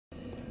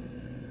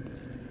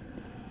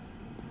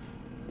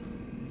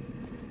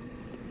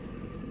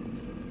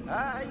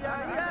Ay,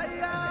 ay,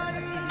 ay,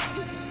 ay.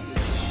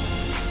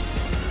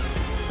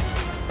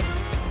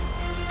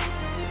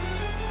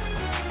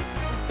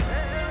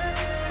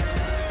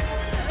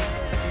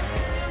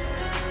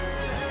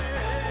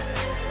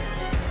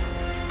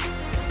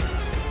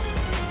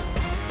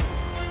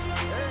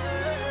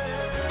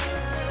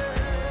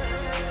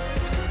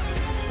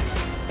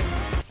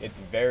 It's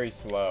very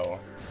slow.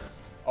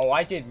 Oh,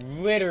 I did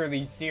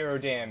literally 0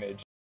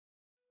 damage.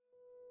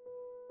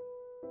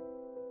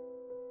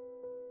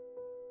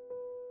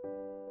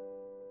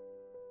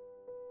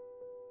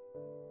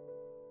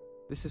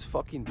 This is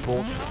fucking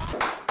bullshit.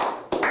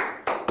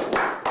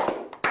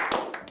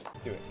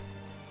 Do it.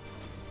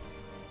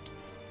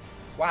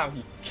 Wow,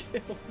 he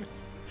killed me.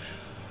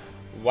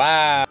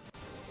 Wow.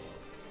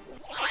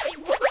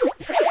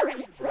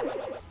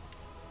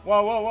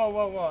 Whoa, whoa, whoa,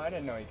 whoa, whoa. I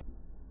didn't know he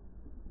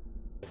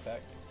could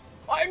attack.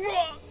 I'm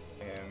wrong!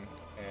 And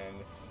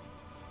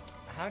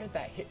how did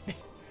that hit me?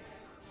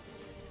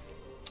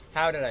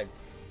 How did I?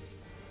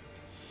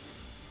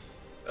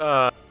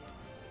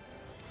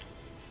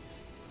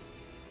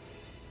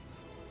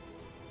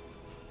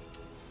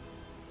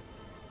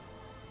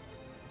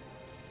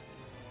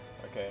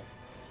 Okay.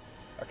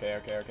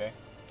 Okay.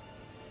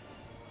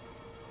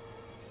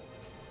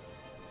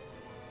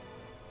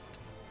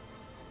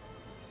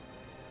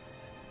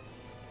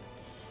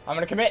 I'm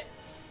gonna commit.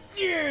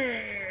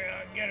 Yeah,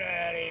 get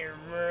out of here,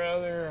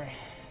 brother.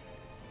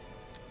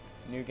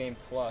 New game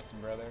plus,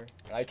 brother.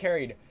 I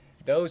carried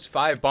those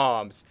 5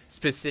 bombs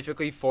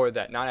specifically for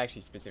that. Not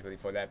actually specifically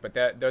for that, but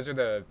those are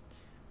the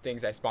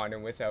things I spawned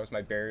in with. That was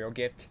my burial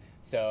gift.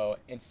 So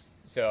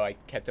I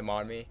kept them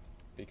on me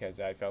because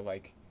I felt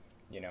like,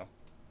 you know,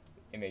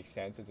 it makes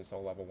sense as a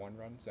soul level 1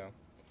 run. So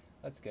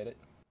let's get it.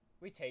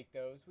 We take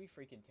those. We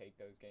freaking take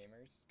those,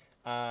 gamers.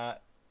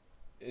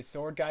 Is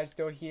sword guy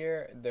still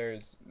here?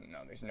 There's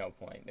no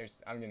point.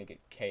 I'm gonna get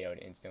KO'd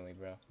instantly,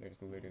 bro.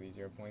 There's literally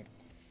 0 point.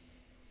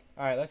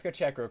 Alright, let's go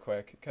check real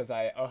quick, because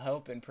I'll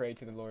help and pray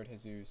to the Lord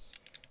Jesus.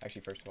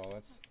 Actually, first of all,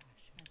 let's...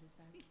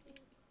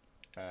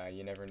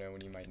 you never know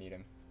when you might need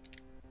him.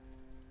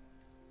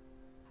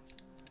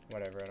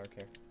 Whatever, I don't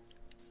care.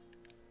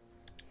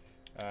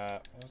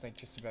 What was I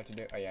just about to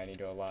do? Oh yeah, I need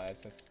to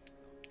alliance this.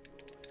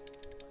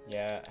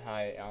 Yeah,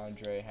 hi,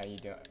 Andre, how you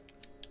doing?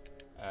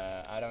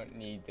 I don't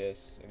need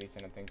this, at least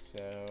I don't think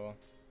so.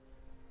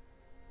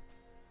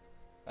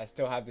 I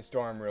still have the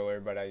Storm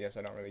Ruler, but I guess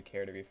I don't really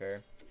care, to be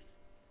fair.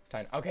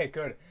 Okay,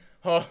 good.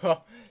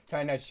 Oh,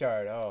 Tiny Night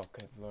Shard. Oh,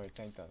 good lord,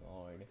 thank the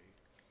Lord.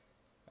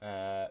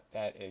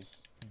 That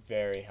is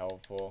very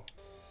helpful.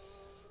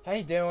 How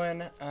you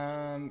doing?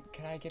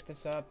 Can I get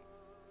this up?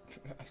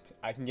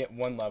 I can get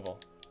 1 level.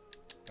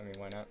 I mean,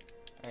 why not?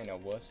 I ain't no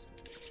wuss.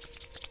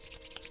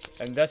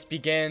 And thus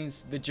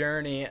begins the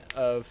journey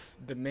of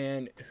the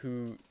man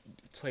who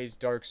plays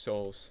Dark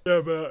Souls.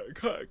 Yeah, but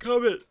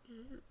comment.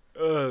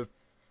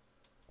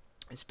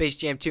 Space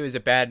Jam 2 is a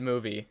bad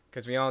movie,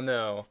 because we all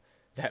know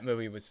that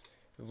movie was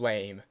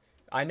lame.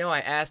 I know I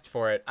asked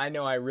for it. I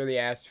know I really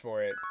asked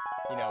for it,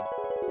 you know,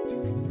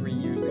 3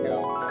 years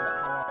ago.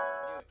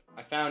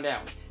 I found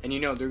out. And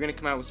you know, they're going to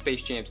come out with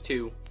Space Jams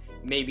 2,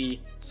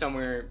 maybe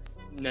somewhere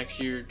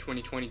next year,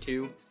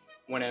 2022.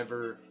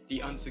 Whenever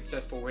the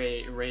unsuccessful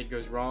raid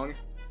goes wrong,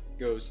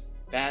 goes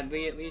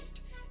badly at least,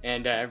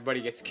 and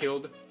everybody gets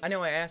killed. I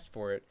know I asked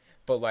for it,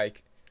 but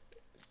like,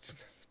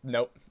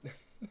 nope.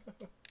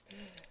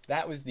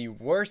 That was the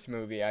worst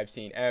movie I've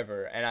seen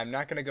ever, and I'm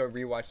not gonna go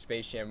rewatch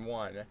Space Jam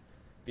 1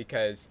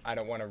 because I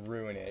don't want to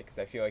ruin it, because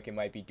I feel like it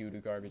might be doo-doo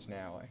garbage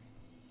now.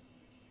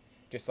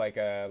 Just like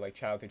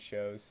childhood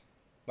shows,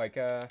 like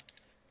no,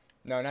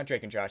 not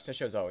Drake and Josh. That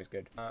show's always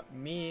good.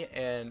 Me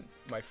and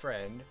my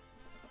friend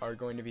are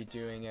going to be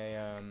doing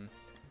a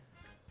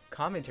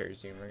commentary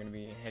soon. We're going to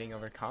be heading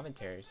over to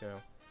commentary,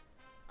 so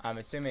I'm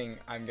assuming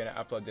I'm going to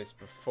upload this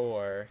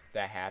before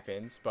that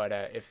happens, but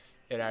if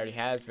it already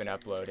has been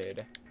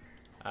uploaded,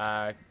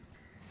 I'll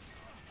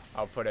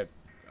put a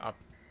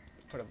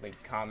link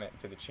comment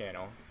to the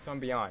channel. It's on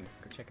Beyond.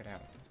 Go check it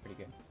out. It's pretty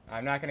good.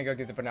 I'm not going to go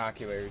get the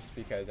binoculars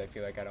because I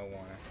feel like I don't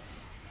want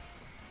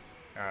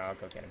to. Alright, I'll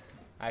go get them.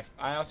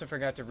 I also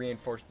forgot to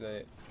reinforce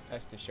the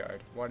Estus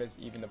shard. What is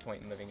even the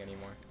point in living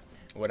anymore?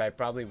 What I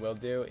probably will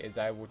do is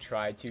I will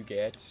try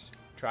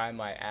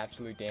my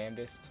absolute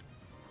damnedest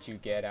to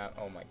get out.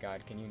 Oh my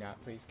god, can you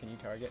not please? Can you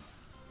target?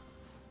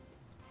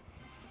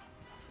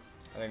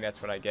 I think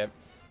that's what I get.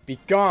 Be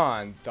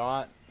gone,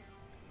 thought.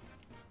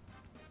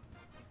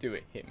 Do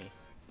it, hit me.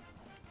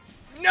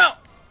 No!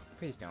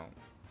 Please don't.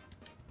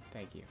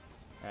 Thank you.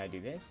 I do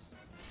this.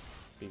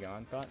 Be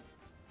gone, thought.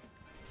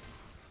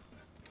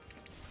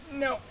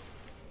 No!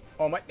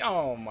 Oh my,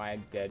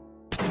 I'm dead.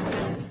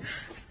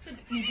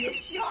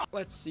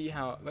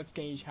 Let's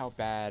gauge how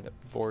bad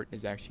Vort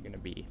is actually gonna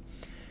be,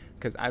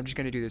 because I'm just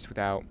gonna do this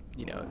without,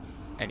 you know,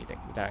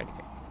 without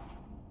anything.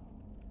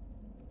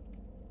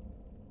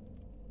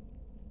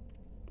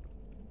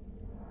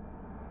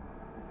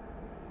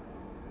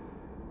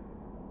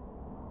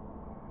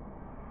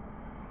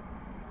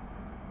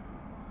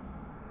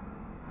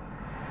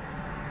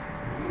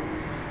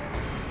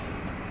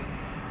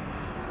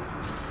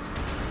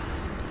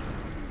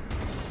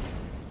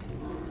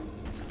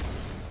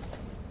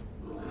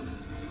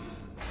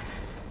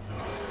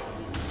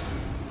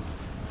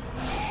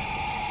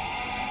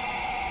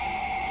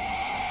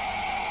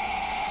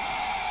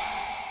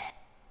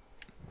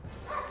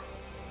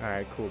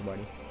 Alright, cool,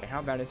 buddy.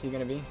 How bad is he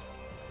gonna be?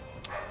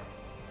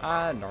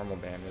 Normal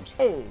damage.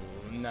 Oh,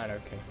 not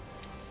okay.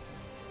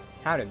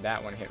 How did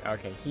that one hit?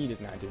 Okay, he does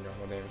not do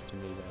normal damage to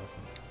me,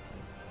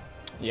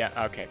 though.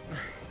 Yeah, okay.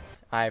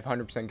 I've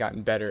 100%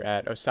 gotten better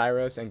at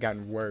Osiris and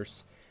gotten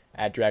worse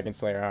at Dragon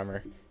Slayer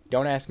armor.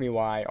 Don't ask me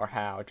why or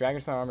how.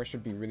 Dragon Slayer armor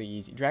should be really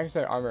easy. Dragon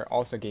Slayer armor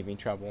also gave me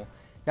trouble.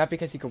 Not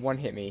because he could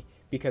one-hit me,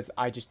 because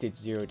I just did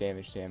 0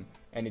 damage to him.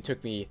 And it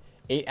took me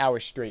 8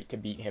 hours straight to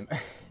beat him.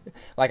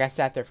 Like, I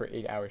sat there for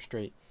 8 hours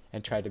straight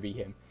and tried to beat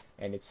him.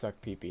 And it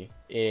sucked pee-pee.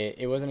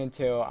 It wasn't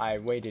until I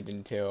waited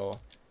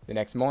until the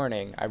next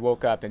morning, I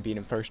woke up and beat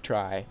him first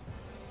try.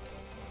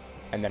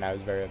 And then I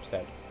was very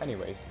upset.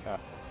 Anyways,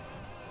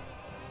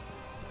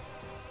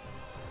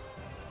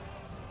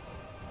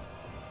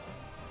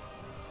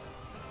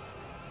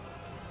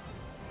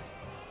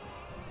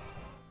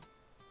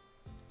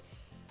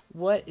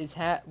 what is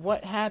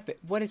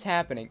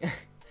happening?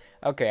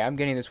 Okay, I'm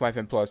getting this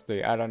weapon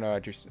 +3. I don't know.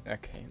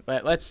 Okay.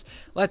 Let's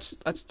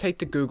take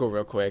the Google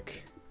real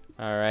quick.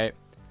 All right.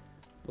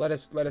 Let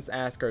us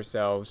ask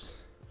ourselves.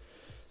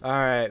 All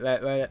right.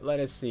 Let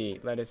us see.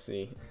 Let us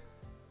see.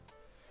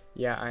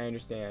 Yeah, I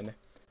understand.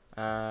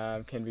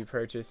 Can be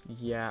purchased.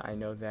 Yeah, I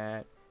know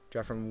that.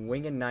 Drop from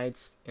Winged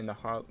Knights in the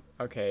heart.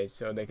 Okay,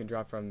 so they can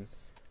drop from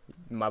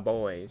my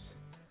boys.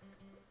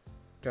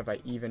 Drop by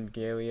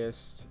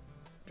Evangelius.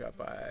 Drop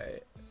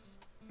by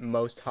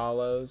Most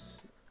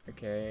Hollows.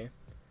 Okay.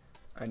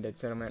 Undead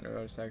Settlement,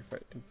 Road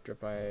Sacrifice. Drop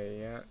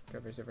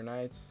by Silver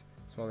Knights.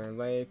 Smoldering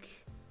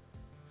Lake.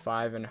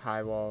 5 and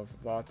High Wall of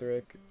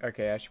Lothric.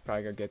 Okay, I should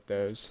probably go get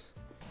those.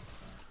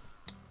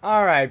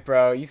 Alright,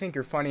 bro. You think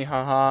you're funny,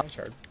 haha.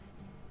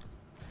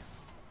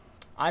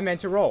 I meant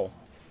to roll.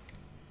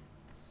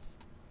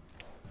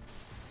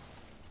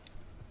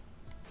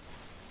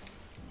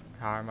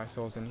 How are my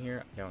souls in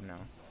here? I don't know.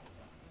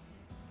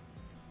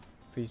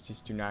 Please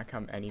just do not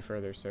come any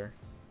further, sir.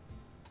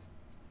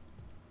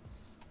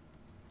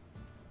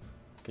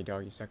 Okay,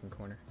 dog, you stuck in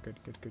corner. Good.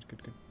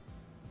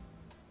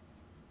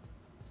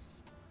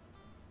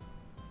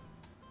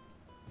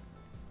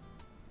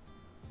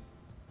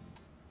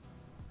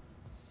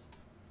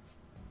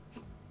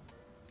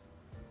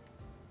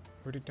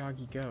 Where did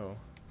doggy go?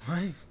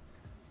 What?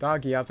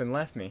 Doggy up and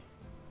left me.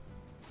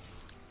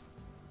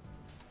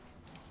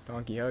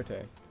 Don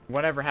Quixote.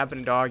 Whatever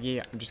happened to doggy,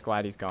 I'm just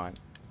glad he's gone.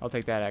 I'll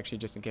take that actually,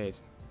 just in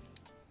case.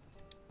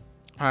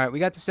 Alright, we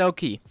got the cell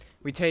key.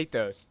 We take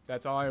those.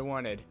 That's all I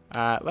wanted.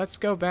 Let's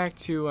go back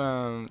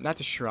to, not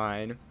the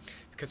shrine.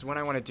 Because what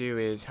I want to do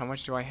is, how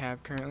much do I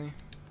have currently?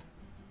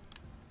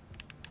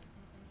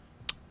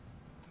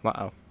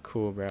 Uh-oh.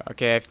 Cool, bro.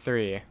 Okay, I have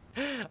 3.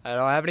 I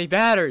don't have any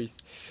batteries.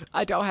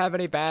 I don't have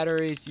any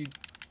batteries, you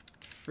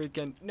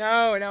freaking...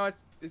 No,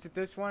 is it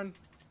this one?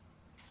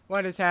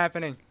 What is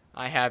happening?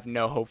 I have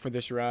no hope for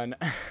this run.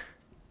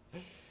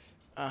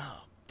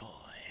 Oh, boy.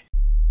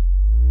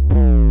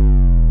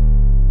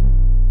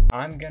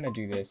 I'm gonna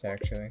do this,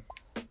 actually.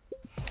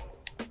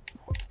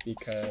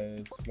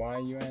 Because, why,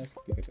 you ask?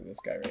 Because of this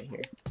guy right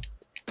here.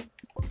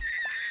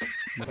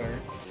 Sorry.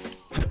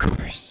 Of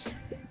course.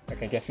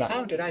 Okay, guess not.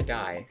 How did I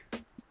die?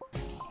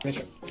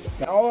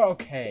 Oh,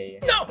 okay.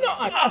 No!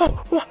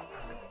 Oh,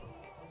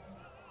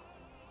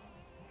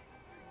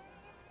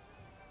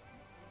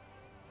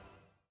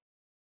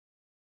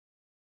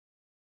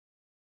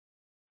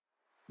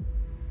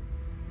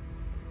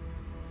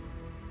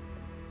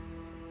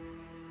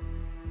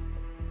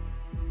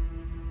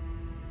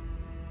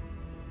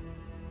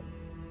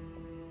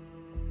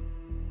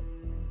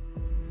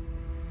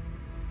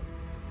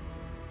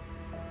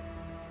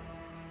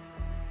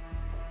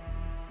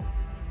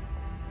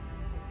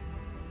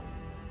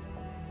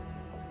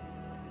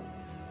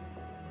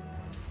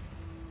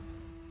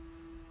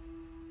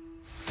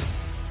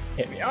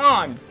 hit me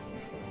on!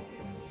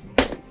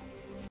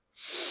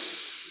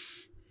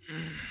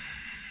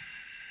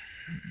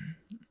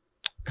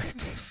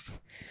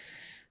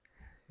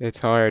 It's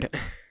hard.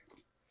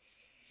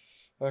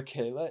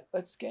 Okay,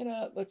 let's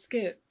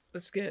get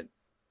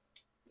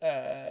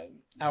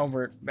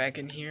Albert back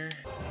in here.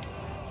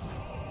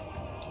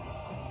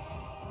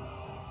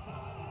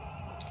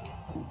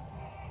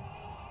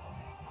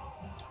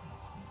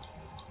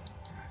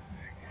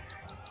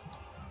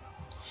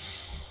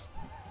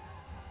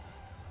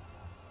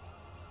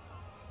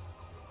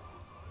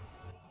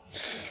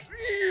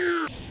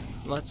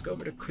 Let's go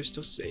over to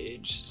Crystal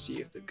Sage,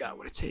 see if they've got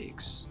what it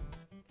takes.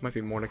 Might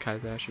be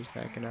Mordecai's ashes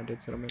back in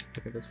Undead Settlement.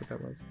 I think that's what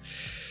that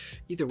was.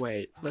 Either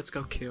way, let's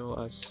go kill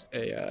us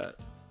a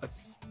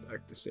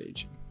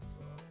sage.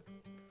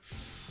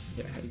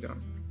 Yeah, how you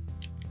doing?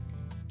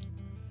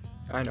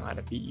 I know how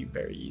to beat you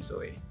very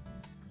easily.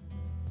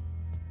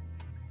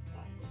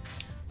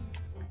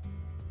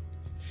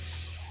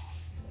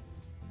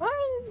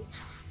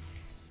 What?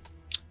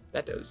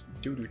 That does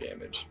doo-doo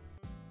damage.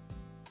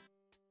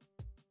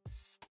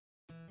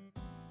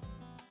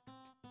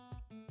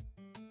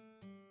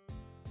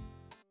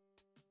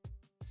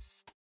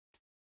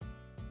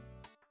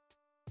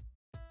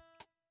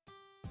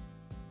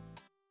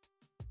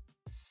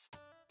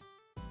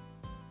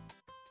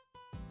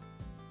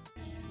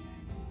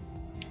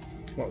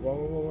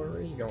 Where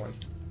are you going?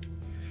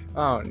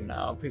 Oh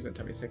no, please don't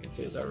tell me second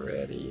phase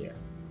already.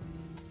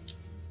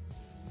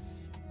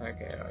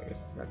 Okay, well, I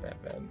guess it's not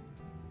that bad.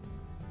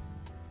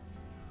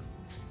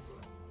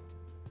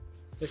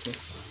 Miss me.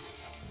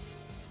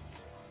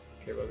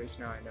 Okay, well at least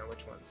now I know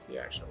which one's the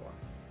actual one.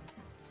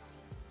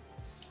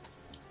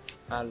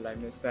 How did I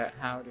miss that?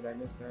 How did I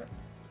miss that?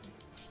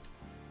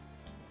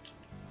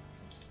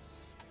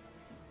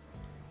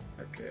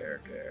 Okay.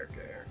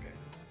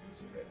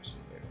 See you later.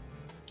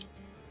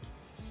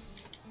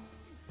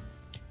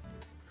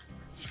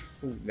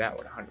 Ooh, that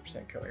would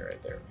 100% kill me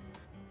right there.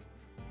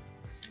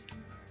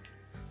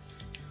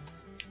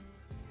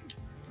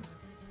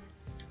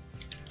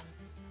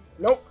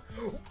 Nope!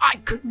 I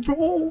could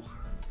roll!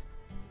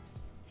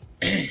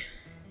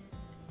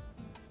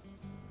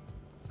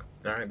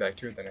 Alright, back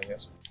to it then, I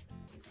guess.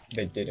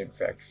 They did, in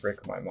fact,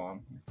 frick my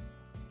mom.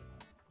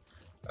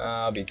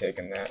 I'll be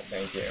taking that,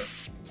 thank you.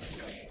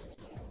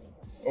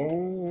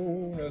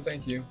 Oh, no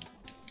thank you.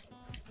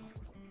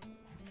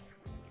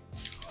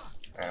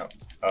 Ow.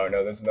 Oh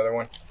no, there's another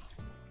one.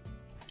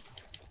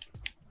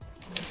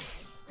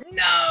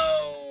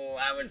 No!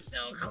 I was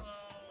so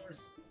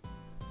close!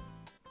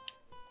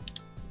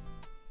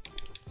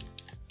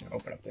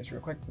 Open up this real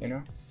quick, you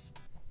know?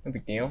 No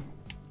big deal.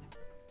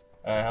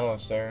 Hello,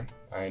 sir.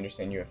 I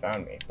understand you have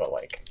found me, but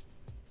like...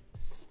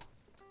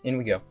 In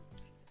we go.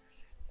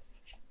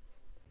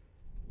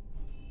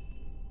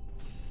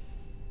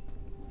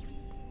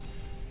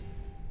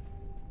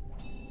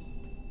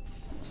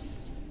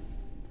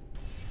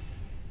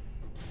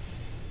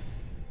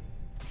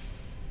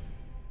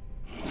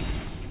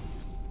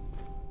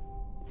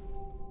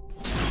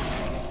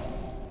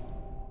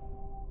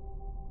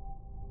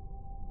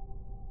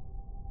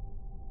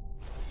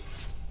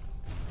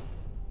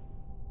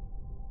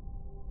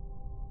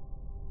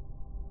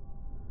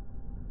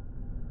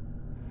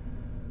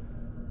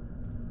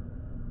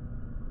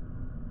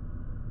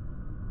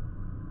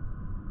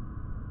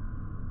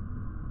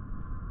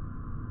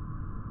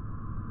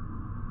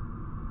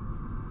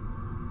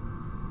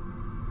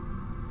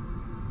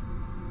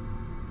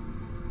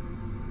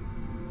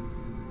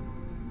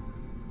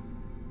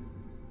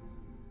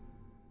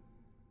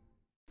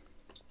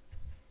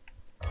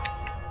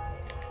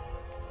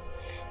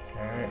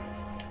 Alright.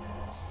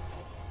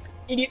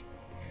 Idiot!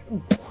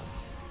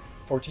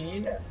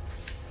 14?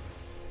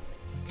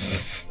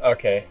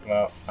 Okay,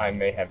 well, I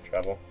may have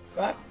trouble.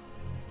 What?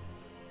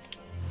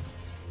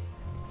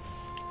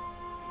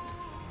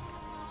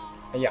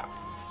 Yeah.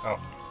 Oh.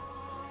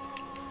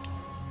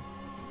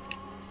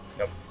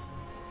 Nope.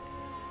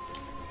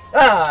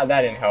 Ah,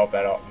 that didn't help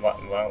at all.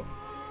 Well,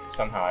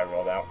 somehow I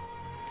rolled out.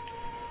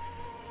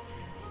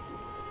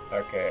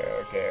 Okay.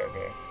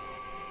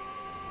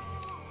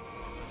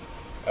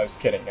 I was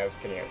kidding.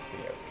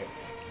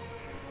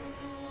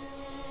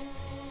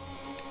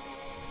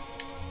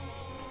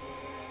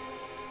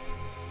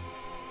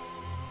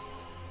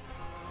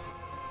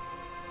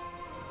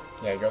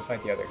 Yeah, go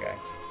fight the other guy.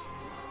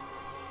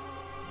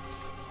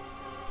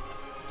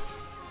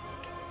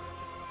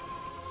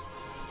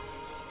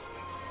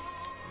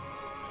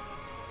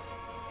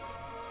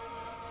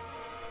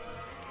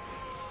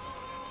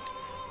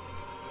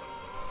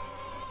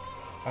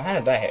 Oh, how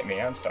did that hit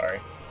me? I'm sorry.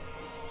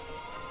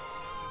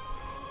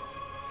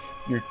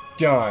 You're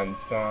done,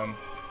 son.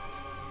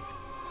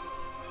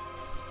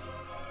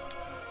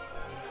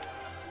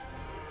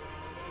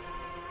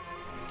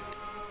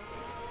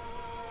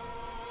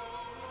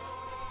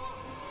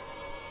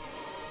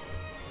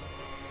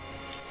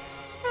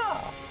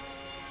 Ah.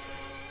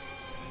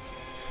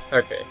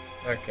 Okay.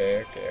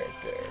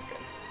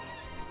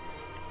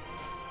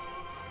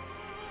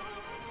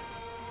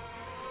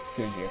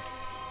 Excuse you.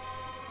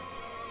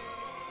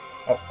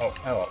 Oh,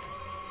 hello.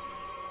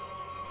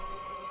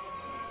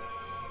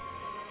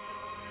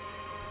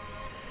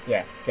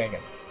 Yeah, gank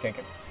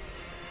him.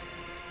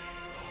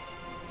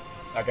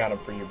 I got him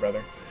for you,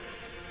 brother.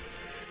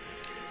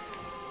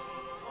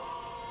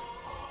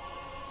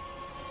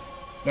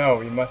 No,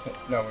 we must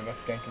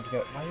gank him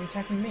together. Why are you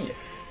attacking me?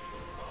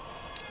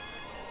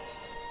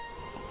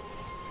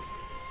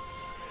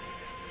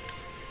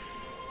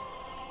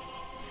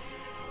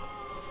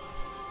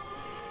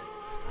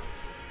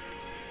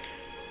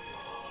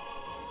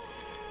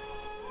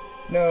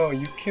 No,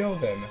 you killed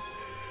him.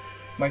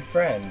 My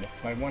friend.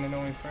 My one and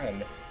only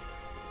friend.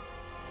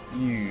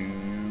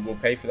 You will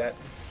pay for that.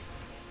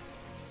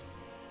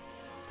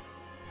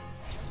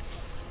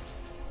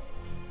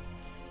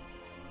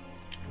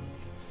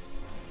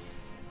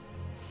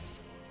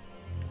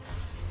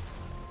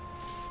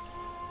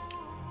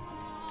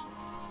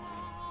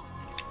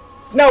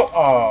 No!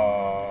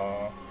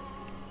 Aww.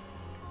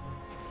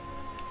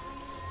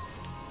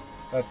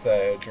 Let's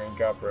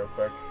drink up real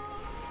quick.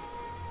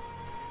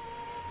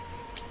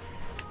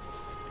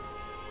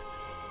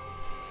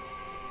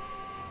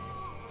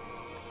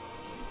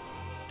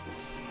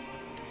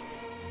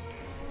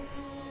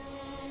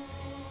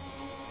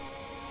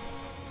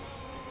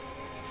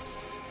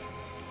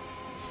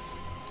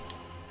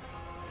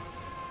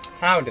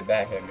 How did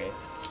that hit me?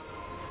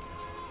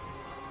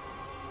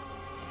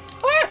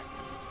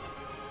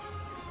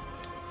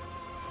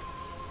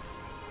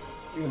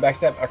 You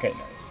backstab? Okay,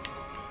 nice.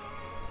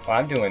 Well,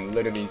 I'm doing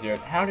literally 0.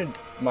 How did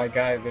my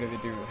guy literally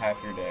do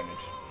half your damage?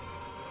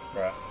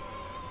 Bruh.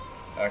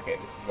 Okay,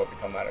 this is what we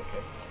call not okay.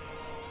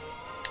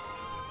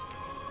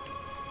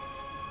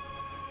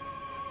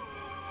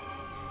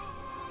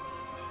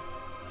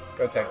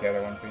 Go attack the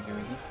other one, please,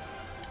 Yuigi.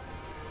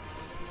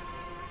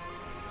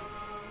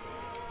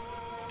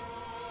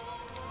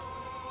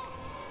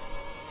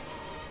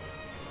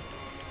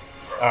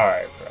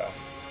 Alright, bro.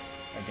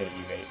 I get it,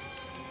 you bait.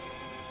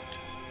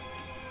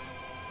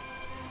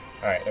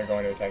 Alright, they're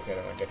going to attack the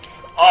other one. Good.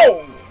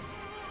 Oh!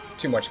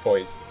 Too much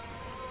poise.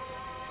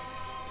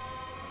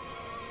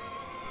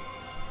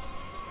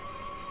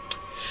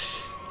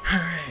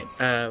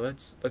 Alright,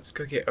 let's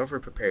go get over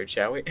prepared,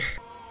 shall we?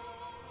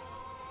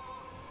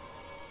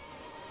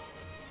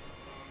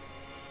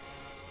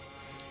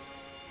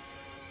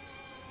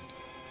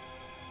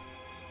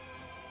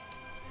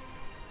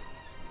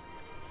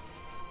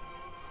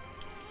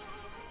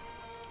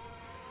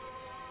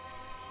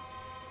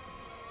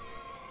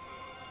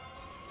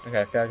 Okay,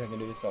 I feel like I can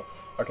do this all.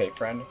 Okay,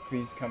 friend,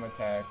 please come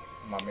attack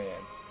my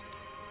mans.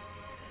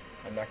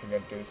 I'm not gonna be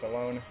able to do this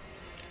alone.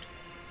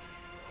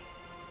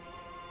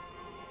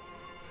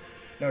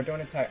 No,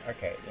 don't attack.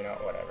 Okay, you know,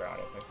 whatever,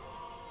 honestly.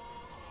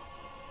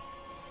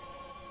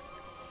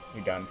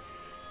 You done.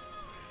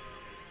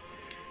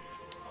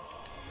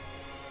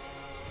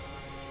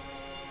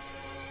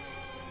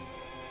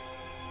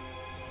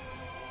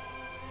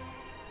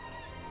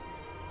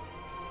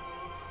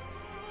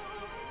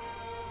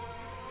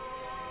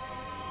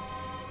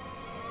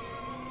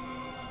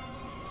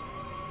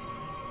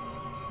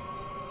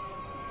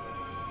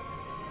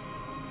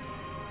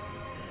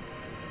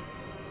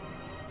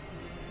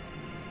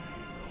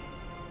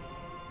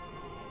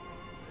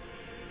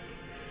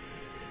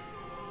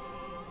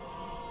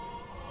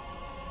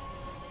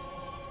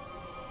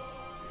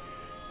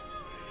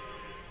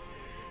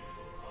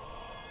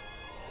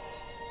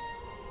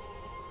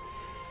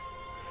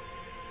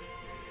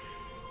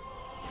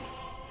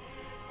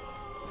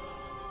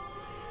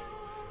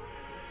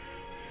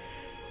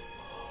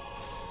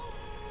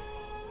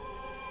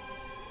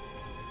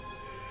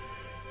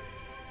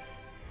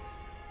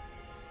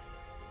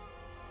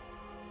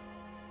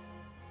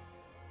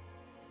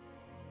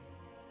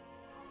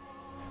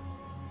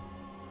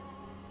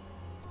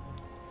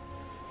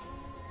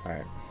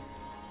 Alright.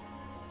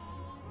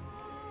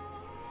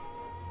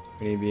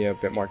 We need to be a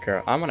bit more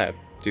careful. I'm gonna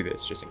do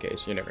this just in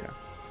case. You never know.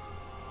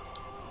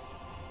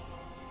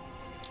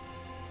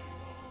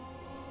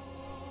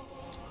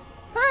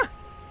 Ah!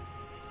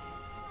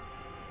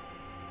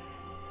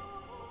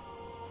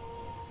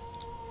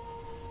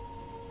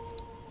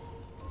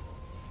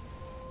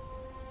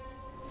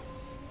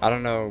 I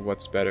don't know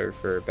what's better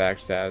for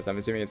backstabs. I'm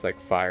assuming it's like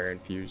fire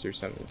infused or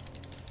something.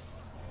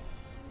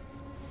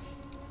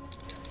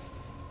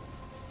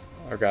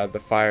 Oh god, the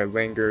fire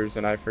lingers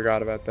and I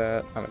forgot about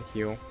that. I'm gonna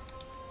heal.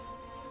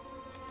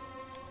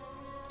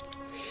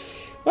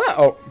 Ah,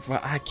 oh,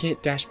 I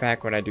can't dash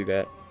back when I do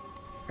that.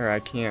 Or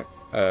I can't,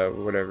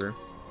 whatever.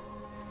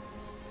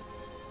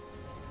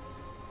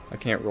 I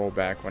can't roll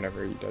back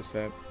whenever he does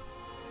that.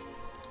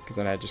 Because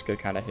then I just get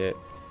kind of hit.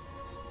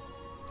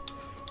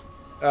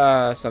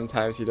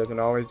 Sometimes he doesn't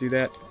always do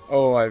that.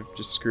 Oh, I've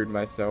just screwed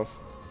myself.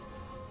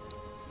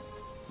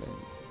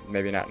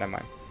 Maybe not, never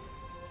mind.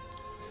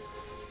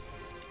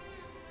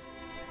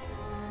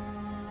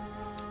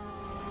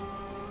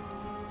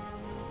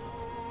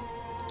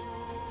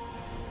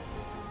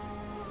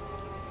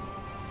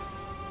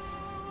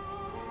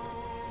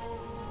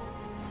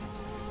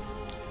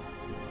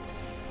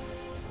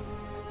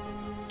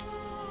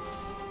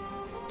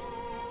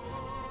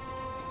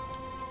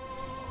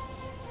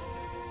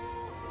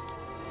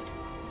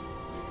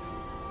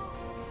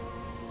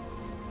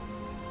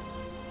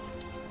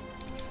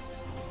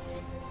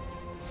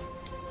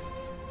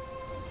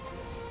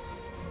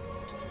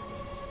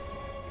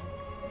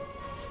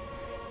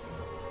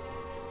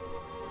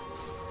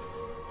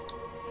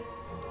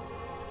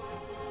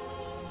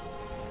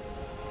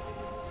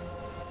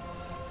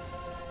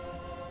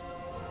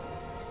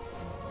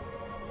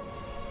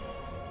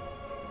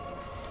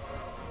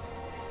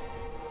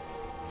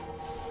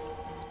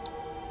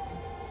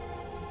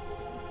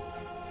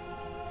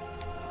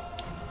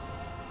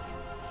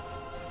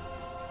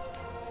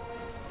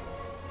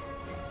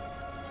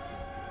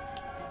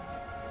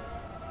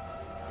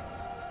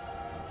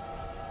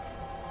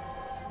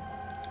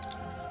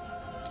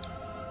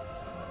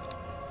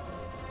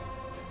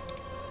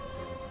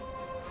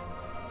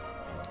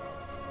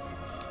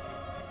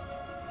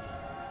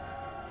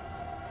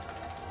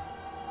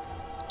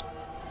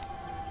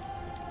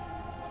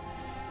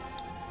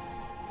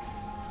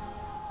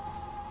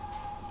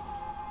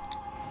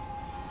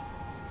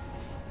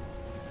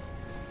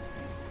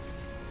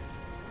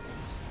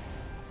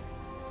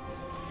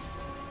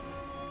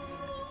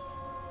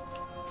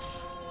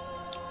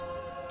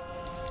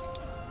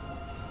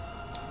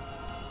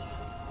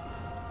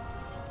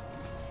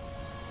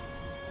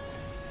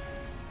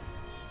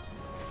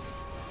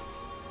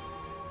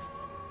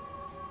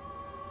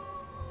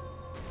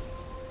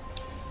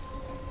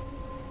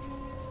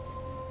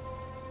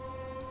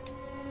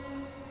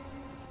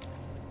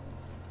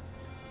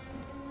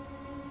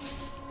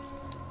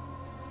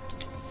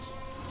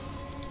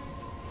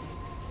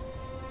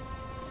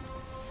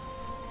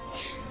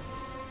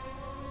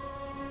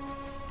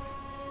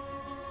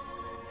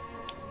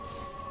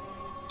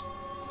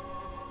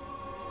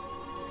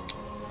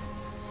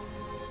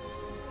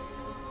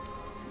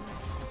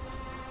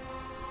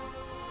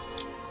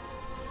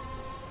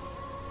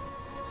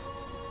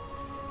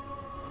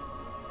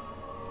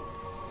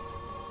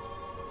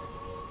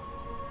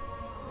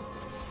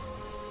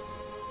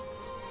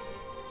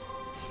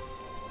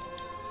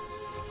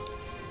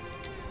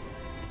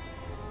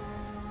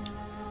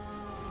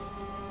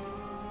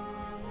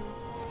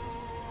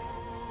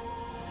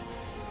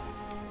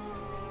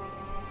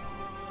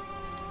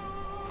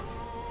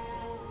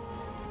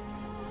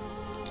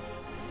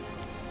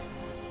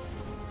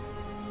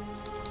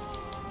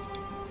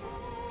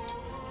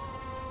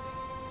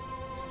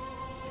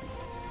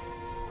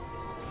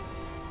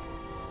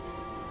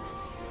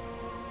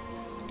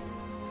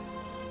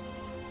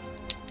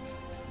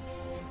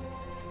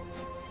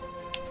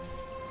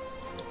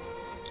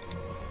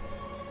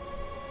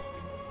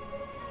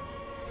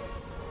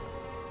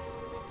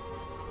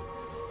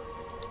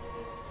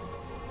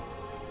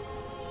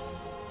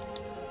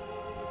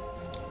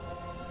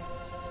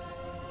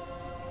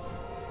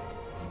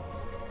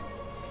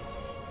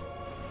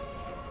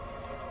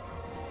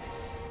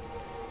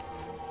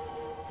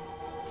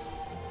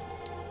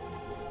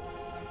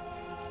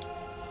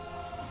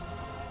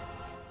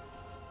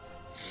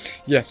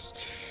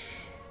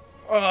 Yes.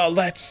 Oh,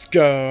 let's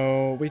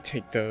go. We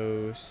take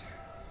those.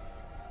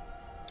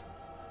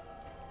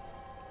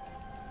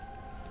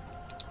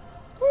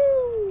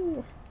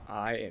 Woo!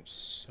 I am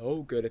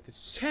so good at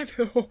this.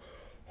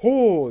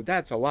 Oh,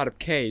 that's a lot of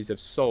K's of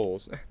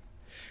souls.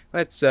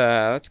 Let's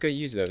go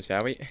use those,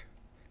 shall we?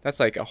 That's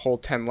like a whole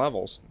 10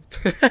 levels.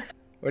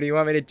 What do you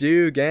want me to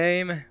do,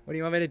 game? What do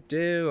you want me to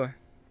do?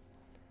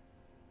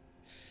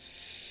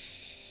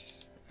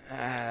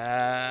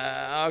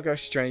 I'll go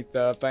strength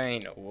up. I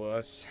ain't no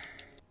wuss.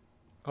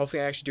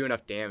 Hopefully I actually do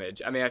enough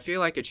damage. I mean, I feel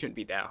like it shouldn't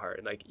be that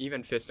hard. Like,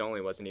 even fist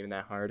only wasn't even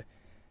that hard.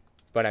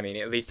 But I mean,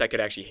 at least I could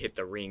actually hit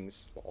the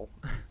rings. Lol.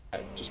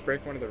 Just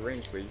break one of the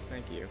rings, please.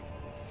 Thank you.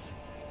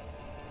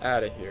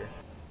 Out of here.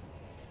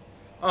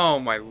 Oh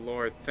my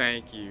lord,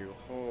 thank you.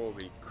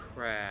 Holy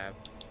crap.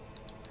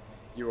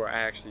 You are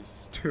actually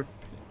stupid.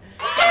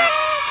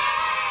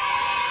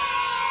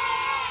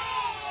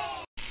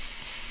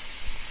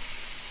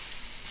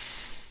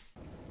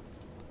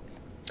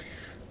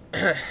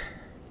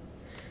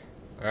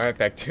 Alright,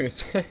 back to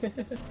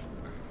it.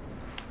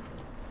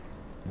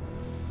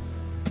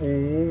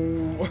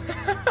 Ooh.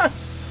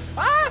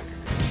 Ah!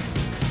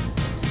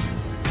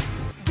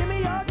 Give me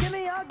your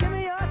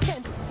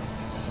attention.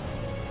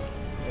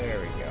 There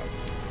we go.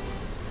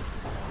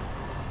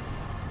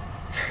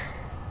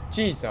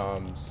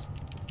 Jeez,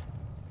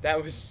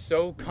 that was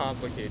so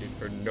complicated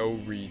for no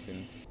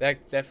reason.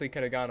 That definitely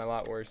could have gone a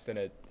lot worse than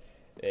it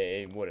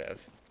would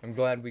have. I'm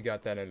glad we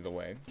got that out of the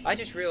way. I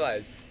just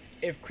realized,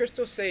 if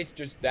Crystal Sage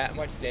does that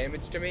much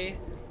damage to me,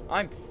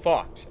 I'm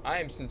fucked. I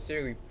am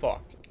sincerely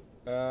fucked.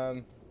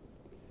 I've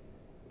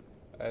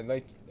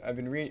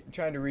been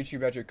trying to reach you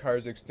about your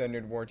car's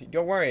extended warranty.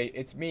 Don't worry,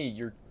 it's me,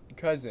 your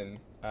cousin.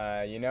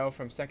 You know,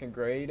 from 2nd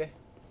grade.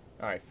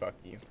 Alright, fuck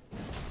you.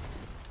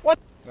 What?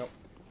 Nope,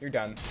 you're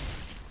done.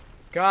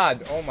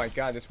 God, oh my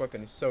god, this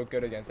weapon is so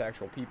good against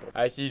actual people.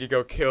 I just need to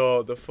go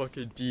kill the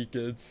fucking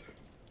deacons.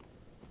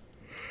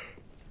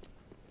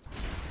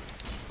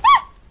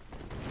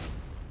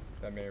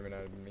 That may or may not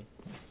have been me.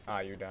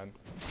 Ah, you're done.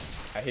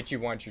 I hit you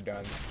once, you're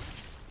done.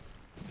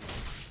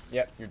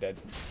 Yep, you're dead.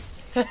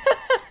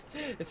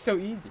 It's so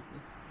easy.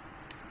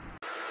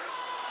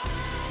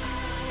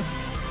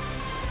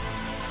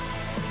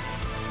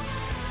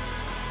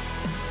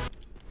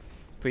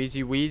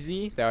 Pleasey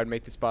Wheezy, that would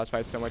make this boss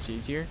fight so much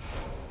easier.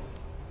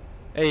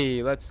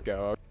 Hey, let's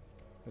go.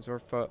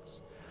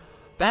 Zorfus.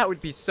 That would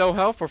be so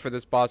helpful for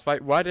this boss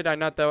fight. Why did I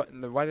not know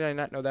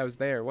that was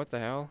there? What the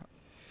hell?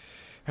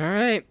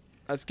 Alright,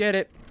 let's get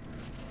it.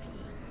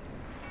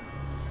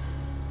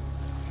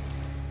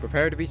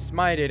 Prepare to be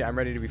smited. I'm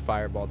ready to be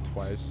fireballed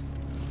twice.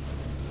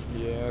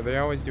 Yeah, they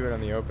always do it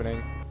on the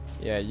opening.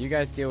 Yeah, you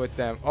guys deal with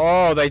them.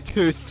 Oh, they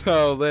do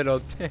so little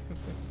damage.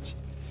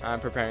 I'm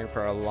preparing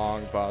for a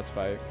long boss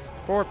fight.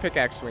 4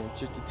 pickaxe swings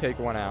just to take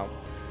one out.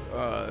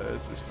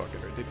 This is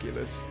fucking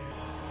ridiculous.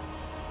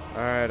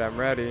 Alright, I'm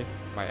ready.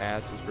 My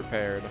ass is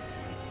prepared.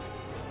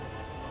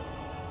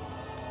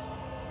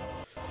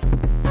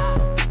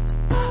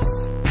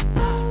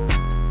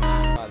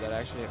 Oh, that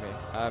actually hit me.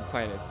 I'm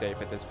playing it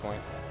safe at this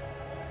point.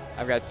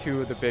 I've got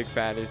 2 of the big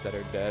fatties that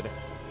are dead.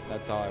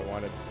 That's all I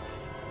wanted.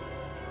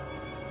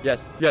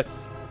 Yes,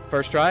 yes.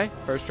 First try,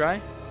 first try.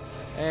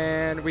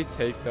 And we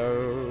take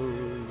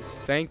those.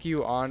 Thank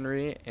you,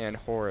 Henri and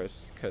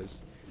Horace,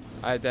 because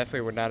I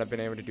definitely would not have been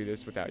able to do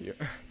this without you.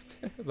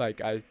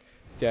 Like, I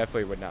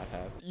definitely would not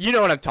have. You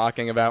know what I'm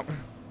talking about.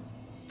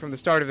 From the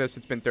start of this,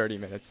 it's been 30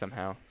 minutes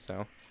somehow,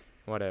 so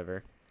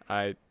whatever.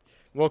 I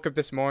woke up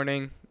this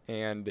morning,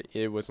 and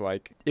it was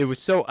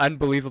so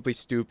unbelievably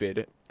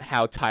stupid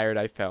how tired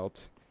I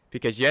felt.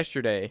 Because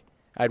yesterday,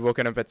 I'd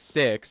woken up at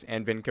 6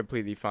 and been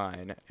completely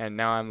fine. And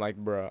now I'm like,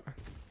 bruh.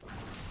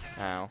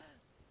 Ow.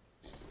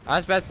 I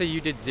was about to say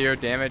you did 0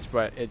 damage,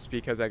 but it's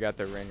because I got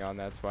the ring on,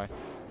 that's why.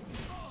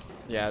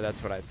 Yeah,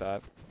 that's what I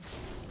thought.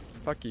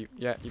 Fuck you.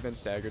 Yeah, you've been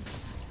staggered.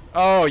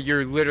 Oh,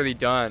 you're literally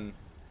done.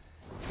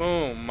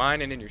 Boom,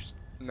 mining in your...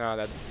 No,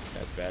 that's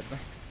bad.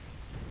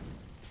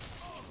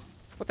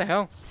 What the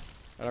hell?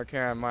 I don't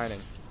care, I'm mining.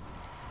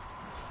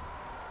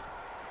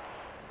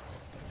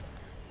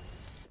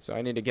 So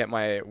I need to get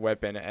my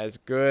weapon as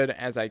good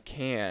as I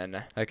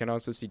can. I can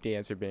also see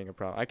Dancer being a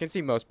problem. I can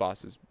see most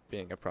bosses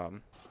being a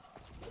problem.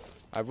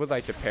 I would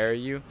like to parry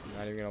you, I'm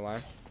not even gonna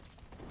lie.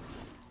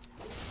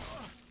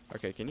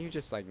 Okay, can you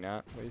just like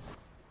not, please?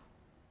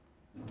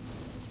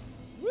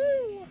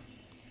 Woo!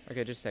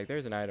 Okay, just a sec,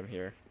 there's an item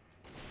here.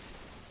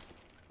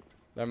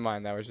 Never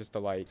mind, that was just a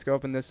light. Let's go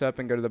open this up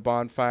and go to the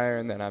bonfire,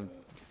 and then I'm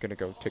gonna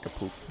go take a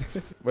poop.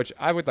 Which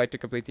I would like to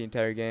complete the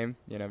entire game,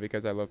 you know,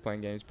 because I love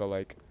playing games, but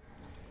like,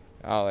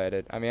 I'll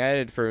edit. I mean, I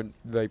edited for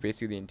like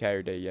basically the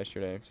entire day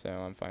yesterday, so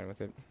I'm fine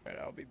with it.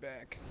 Alright, I'll be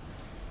back.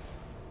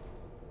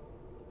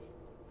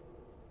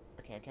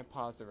 Okay, I can't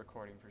pause the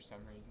recording for some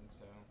reason,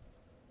 so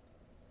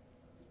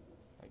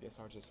I guess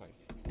I'll just like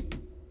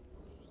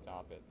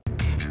stop it.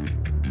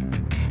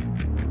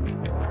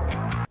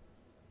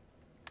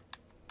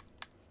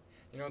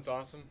 You know what's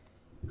awesome?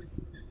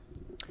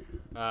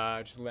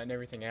 Just letting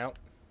everything out.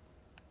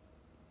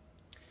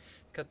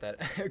 Cut that.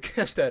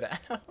 Cut that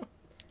out.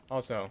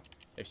 Also,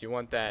 if you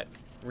want that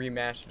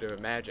remaster to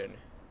Imagine,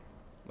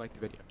 like the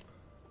video.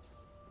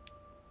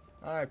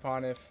 Alright,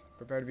 Pontiff.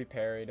 Prepare to be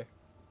parried.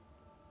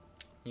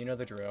 You know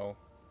the drill.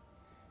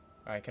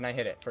 Alright, can I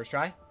hit it? First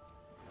try?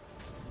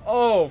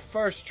 Oh,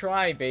 first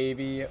try,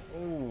 baby.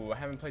 Ooh, I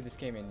haven't played this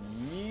game in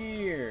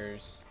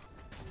years.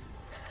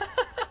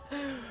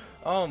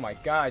 Oh my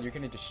god, you're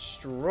getting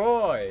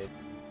destroyed.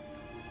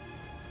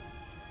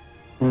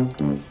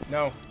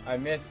 No, I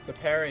missed the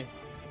parry.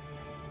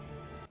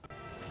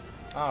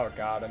 Oh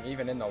god, I'm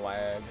even in the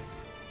lag.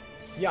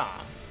 Yeah.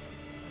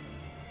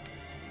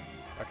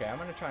 Okay, I'm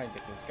gonna try and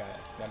get this guy.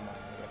 Never mind,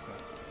 I guess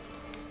not.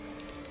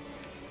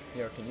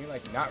 Yo, can you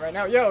like not right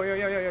now? Yo, yo,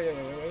 yo, yo, yo, yo,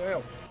 yo, yo,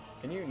 yo.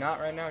 Can you not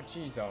right now?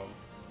 Jeez,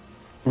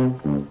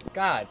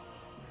 God.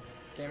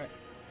 Damn it.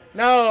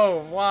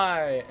 No,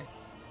 why?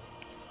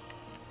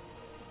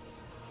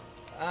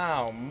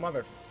 Ow,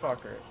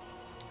 motherfucker.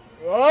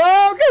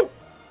 Oh, go!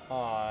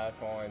 Aw,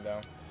 if only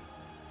though.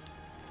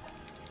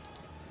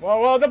 Whoa,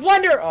 whoa, the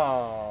blender!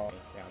 Oh,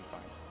 yeah, I'm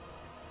fine.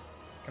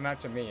 Come out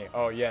to me.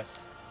 Oh,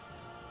 yes.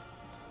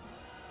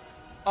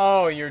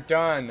 Oh, you're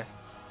done.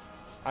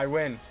 I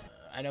win.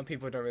 I know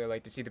people don't really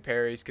like to see the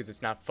parries because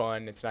it's not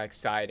fun, it's not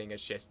exciting,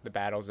 it's just the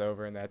battle's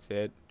over and that's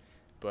it.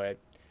 But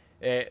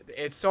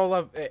it's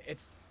solo,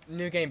 it's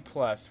New Game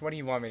Plus. What do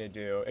you want me to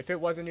do? If it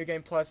was a New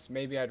Game Plus,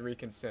 maybe I'd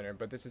reconsider,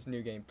 but this is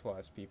New Game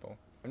Plus, people.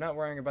 I'm not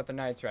worrying about the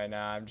knights right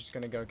now. I'm just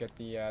gonna go get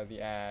the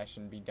ash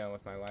and be done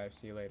with my life.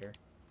 See you later.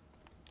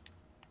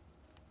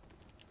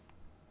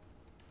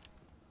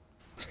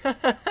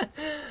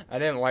 I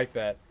didn't like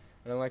that.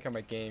 I don't like how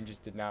my game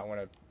just did not want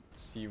to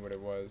see what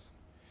it was.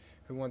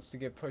 Who wants to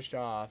get pushed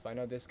off? I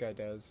know this guy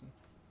does.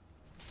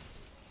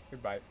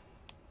 Goodbye.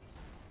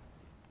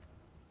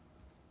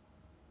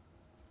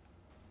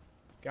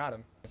 Got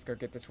him. Let's go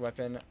get this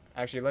weapon.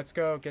 Actually, let's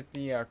go get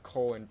the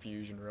coal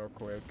infusion real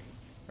quick.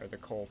 Or the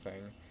coal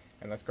thing.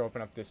 And let's go open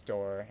up this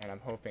door. And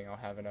I'm hoping I'll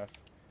have enough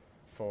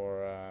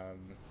for,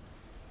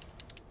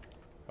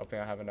 hoping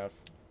I'll have enough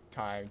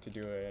time to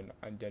do an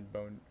undead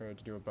bone, or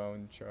to do a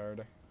bone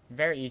shard.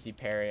 Very easy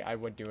parry. I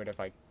would do it if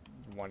I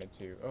wanted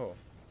to. Oh.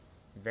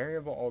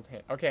 Variable old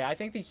hand. Okay, I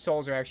think these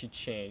souls are actually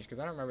changed because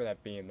I don't remember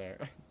that being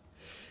there.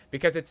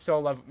 Because it's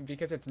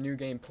because it's New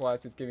Game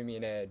Plus, it's giving me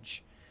an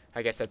edge.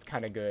 I guess that's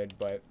kind of good,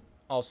 but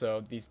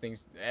also these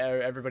things,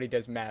 everybody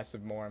does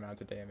massive more amounts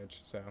of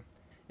damage, so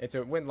it's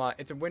a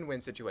win-win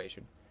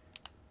situation.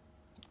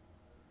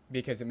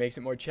 Because it makes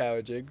it more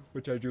challenging,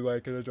 which I do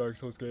like in a Dark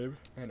Souls game,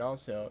 and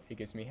also it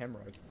gives me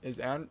hemorrhoids. Is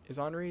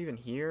Henri even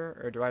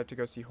here, or do I have to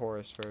go see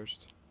Horus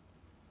first?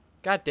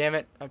 God damn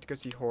it! I have to go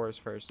see Horus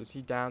first. Is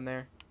he down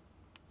there?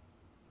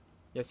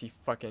 Yes, he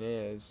fucking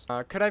is.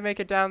 Could I make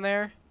it down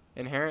there?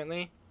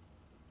 Inherently?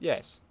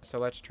 Yes. So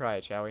let's try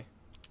it, shall we?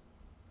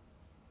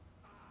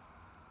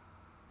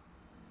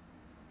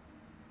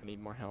 I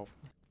need more health.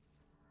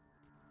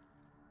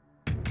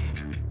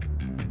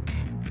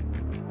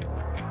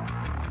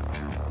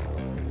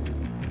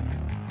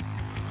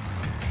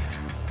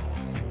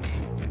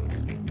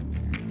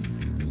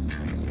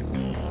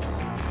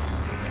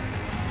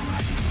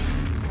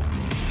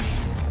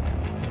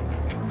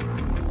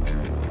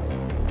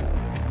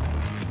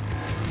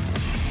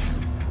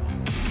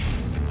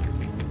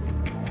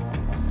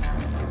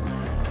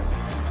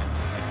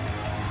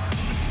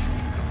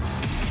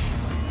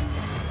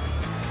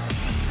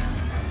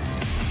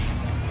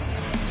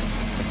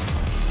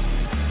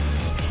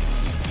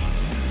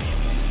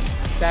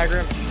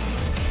 Stagger him.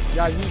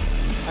 Yeah,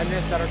 I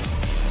missed that.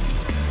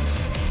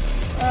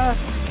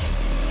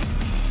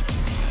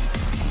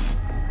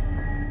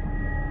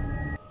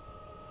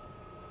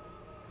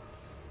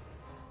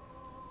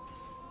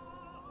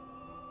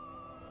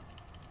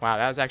 Wow,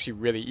 that was actually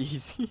really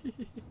easy.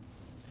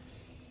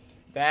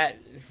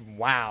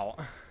 Wow.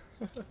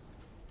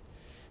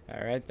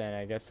 Alright then,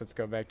 I guess let's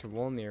go back to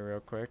Wolnir real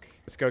quick.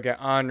 Let's go get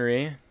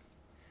Henri.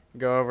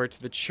 Go over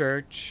to the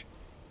church.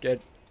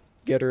 Get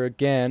her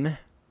again.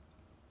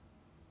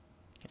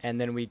 And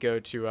then we go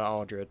to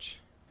Aldrich.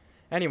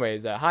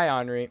 Anyways, hi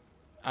Henri.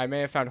 I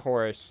may have found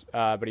Horus,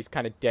 but he's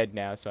kind of dead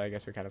now, so I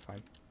guess we're kind of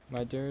fine.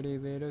 My dirty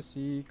little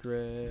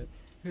secret.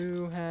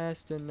 Who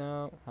has to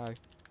know? Hi.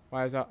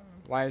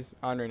 Why is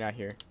Henri not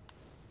here?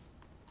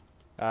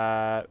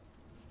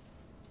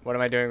 What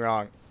am I doing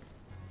wrong?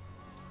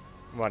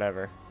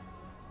 Whatever.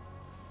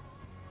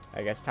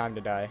 I guess time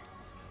to die.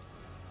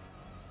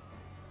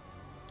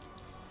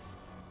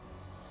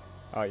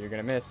 Oh, you're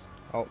gonna miss.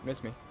 Oh,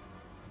 miss me.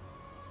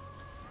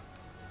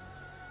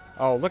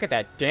 Oh, look at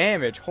that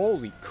damage.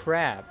 Holy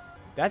crap.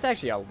 That's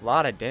actually a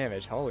lot of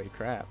damage. Holy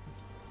crap.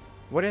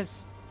 What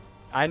is...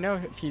 I know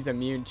he's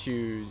immune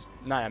to...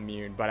 Not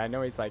immune, but I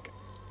know he's like...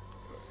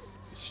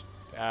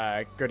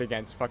 good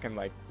against fucking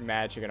like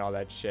magic and all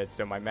that shit.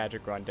 So my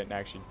magic run didn't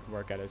actually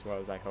work out as well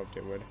as I hoped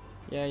it would.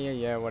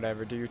 Yeah,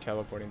 whatever. Do your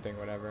teleporting thing,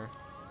 whatever.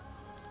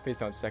 Please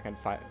don't second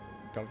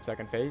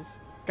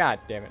phase. God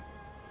damn it.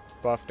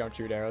 Buff, don't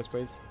shoot arrows,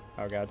 please.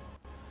 Oh god.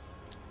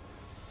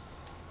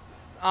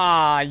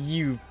 Ah,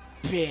 you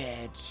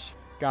bitch.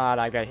 God,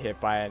 I got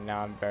hit by it.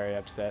 Now I'm very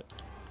upset.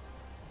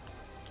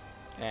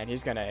 And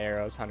he's gonna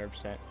arrows,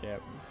 100%.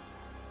 Yep.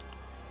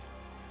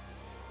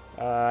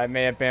 I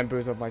may have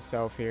bamboozled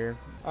myself here.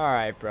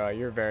 Alright, bro.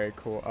 You're very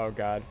cool. Oh,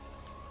 God.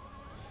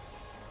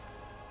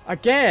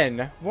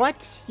 Again?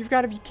 What? You've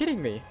got to be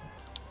kidding me.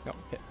 No,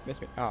 hit.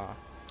 Miss me. Aw.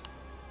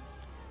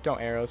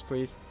 Don't arrows,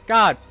 please.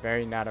 God!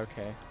 Very not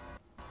okay.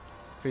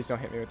 Please don't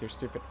hit me with your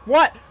stupid...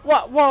 What?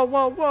 What? Whoa,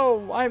 whoa,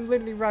 whoa! I'm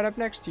literally right up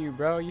next to you,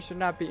 bro. You should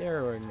not be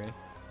arrowing me.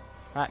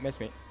 Ah, miss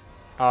me.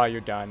 Oh,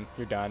 you're done.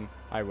 You're done.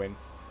 I win.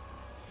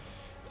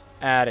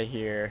 Out of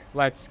here.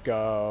 Let's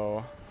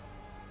go.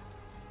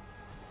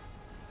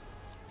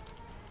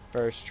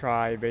 First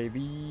try,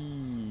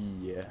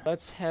 baby.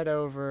 Let's head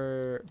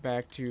over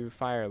back to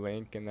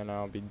Firelink, and then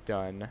I'll be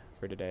done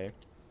for today.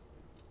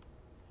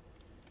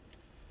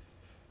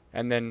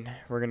 And then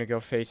we're gonna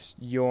go face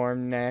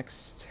Yorm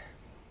next.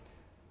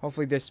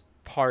 Hopefully this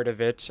part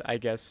of it, I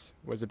guess,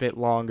 was a bit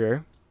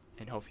longer.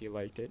 And hopefully you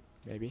liked it,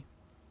 maybe.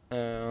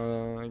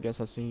 I guess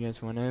I'll see you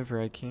guys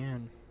whenever I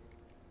can.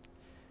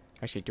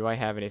 Actually, do I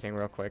have anything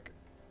real quick?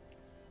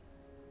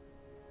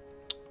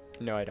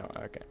 No, I don't.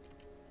 Okay.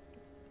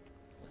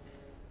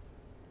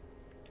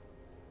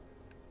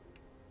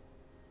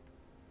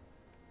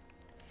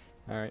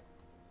 Alright.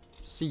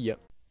 See ya.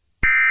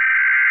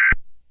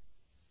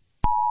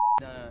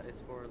 No, it's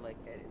for like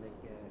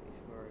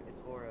it's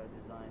for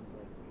designs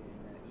like in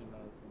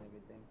emotes and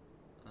everything.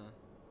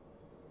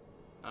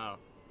 Oh,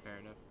 fair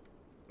enough.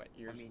 But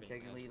I mean,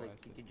 technically, like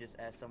you could just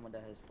ask someone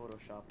that has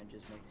Photoshop and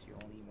just makes your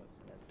own emotes,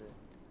 and that's it.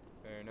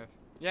 Fair enough.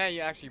 Yeah,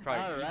 you actually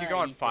probably you could Alright, go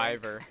on you can.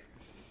 Fiverr.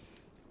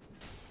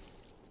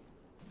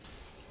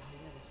 Oh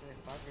yeah, that's right.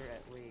 Fiverr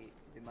at wait,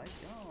 it might.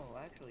 Oh,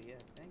 actually, yeah.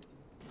 Thank you.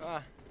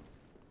 Ah.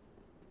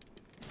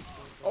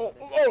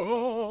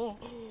 Oh,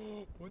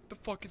 what the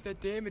fuck is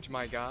that damage,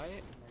 my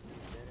guy?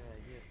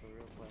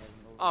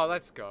 Oh,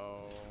 let's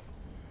go.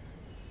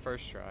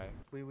 First try.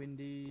 We win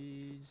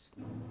these.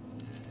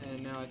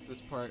 And now it's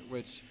this part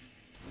which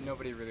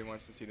nobody really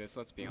wants to see this,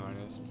 let's be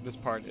honest. This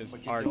part is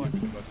What you arguably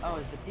doing? the most Oh,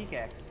 it's the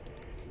pickaxe.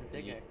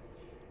 The Yeah. pickaxe.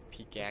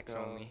 pickaxe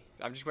go. only.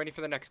 I'm just waiting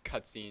for the next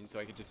cutscene so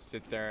I could just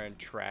sit there and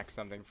track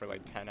something for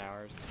like 10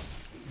 hours.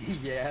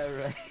 Yeah,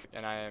 right.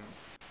 And I am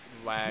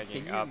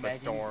lagging you up a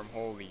imagine? storm.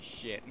 Holy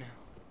shit.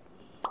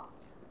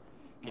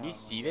 Can you Oh,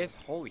 see my this?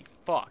 Holy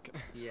fuck.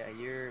 Yeah,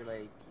 you're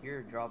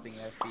dropping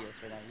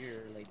FPS right now.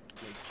 You're like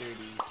 30.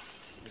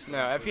 No,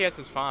 FPS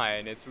is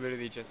fine. It's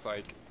literally just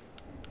like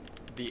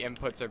the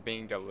inputs are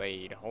being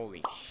delayed.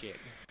 Holy shit.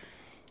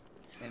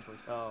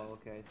 Inputs. Oh,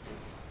 okay, I see.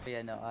 But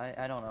yeah, no,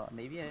 I don't know.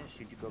 Maybe I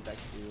should go back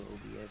to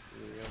OBS for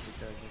real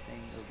because I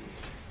think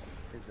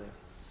OBS is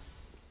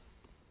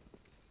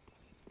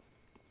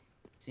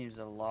seems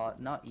a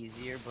lot not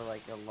easier, but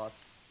like a lot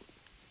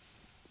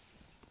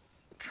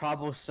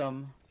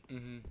troublesome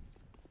than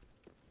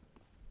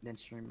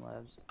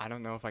Streamlabs. I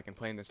don't know if I can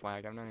play in this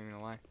lag. I'm not even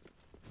gonna lie.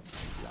 To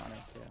be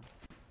honest, yeah.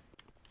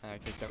 I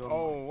kicked up. Go.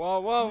 Oh, whoa,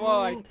 whoa,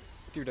 whoa.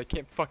 Dude, I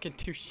can't fucking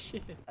do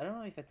shit. I don't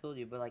know if I told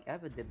you, but like I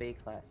have a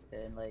debate class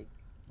and like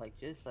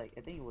just like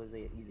I think it was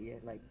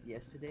like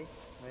yesterday,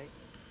 right?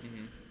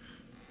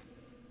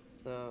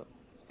 So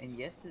in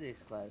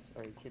yesterday's class,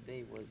 our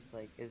debate was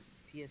like, is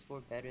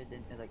PS4 better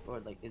than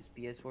is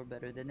PS4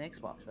 better than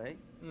Xbox, right?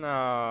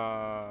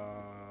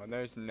 No,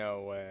 there's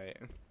no way.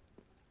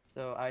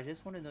 So I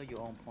just want to know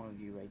your own point of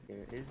view right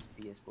there. Is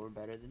PS4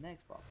 better than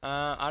Xbox?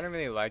 I don't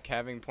really like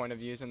having point of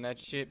views on that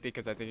shit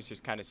because I think it's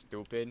just kind of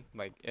stupid.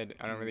 Like, I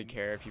don't really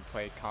care if you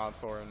play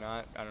console or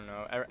not. I don't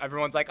know.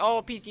 Everyone's like,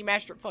 oh, PC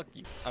Master, fuck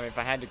you. I mean, if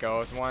I had to go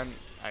with one,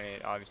 I mean,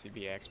 it'd obviously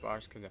be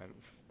Xbox because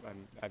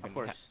I've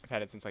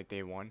had it since like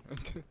day one.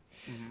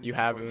 You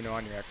have Uno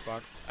on your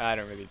Xbox? I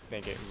don't really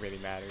think it really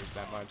matters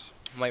that much.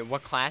 Wait,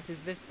 what class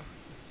is this?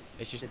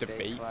 It's just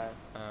debate. Class.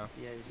 Oh.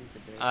 Yeah, it's just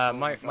debate.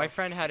 My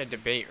friend had a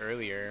debate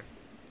earlier.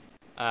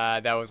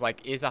 That was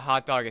like, is a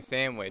hot dog a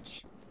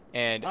sandwich?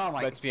 And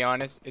let's be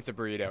honest, it's a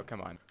burrito.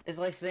 Come on. It's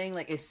like saying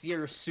like it's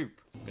your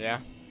soup. Yeah,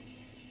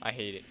 I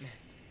hate it,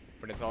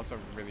 but it's also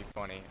really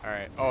funny. All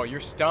right. Oh, you're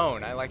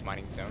stone. I like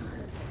mining stone.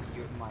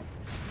 You're my.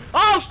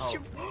 Oh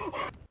shoot!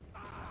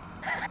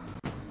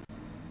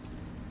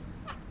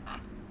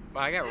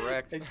 Well, I got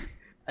wrecked.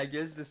 I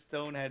guess the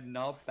stone had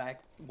knocked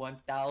back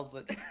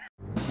 1,000.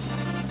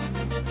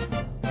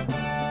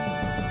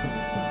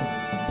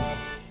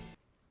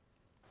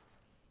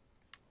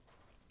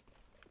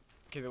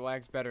 Okay, the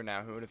lag's better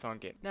now. Who would have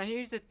thunk it? Now,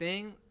 here's the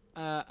thing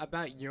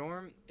about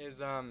Yorm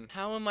is,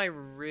 how am I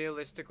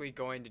realistically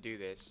going to do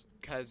this?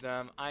 Because,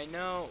 I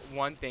know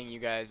one thing you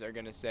guys are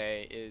going to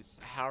say is,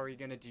 how are you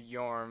going to do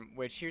Yorm?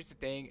 Which, here's the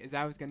thing, is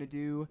I was going to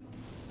do,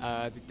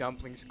 the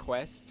Dumplings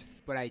quest,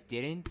 but I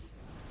didn't.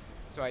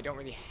 So I don't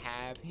really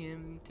have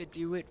him to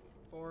do it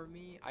for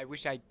me. I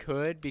wish I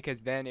could,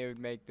 because then it would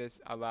make this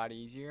a lot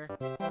easier.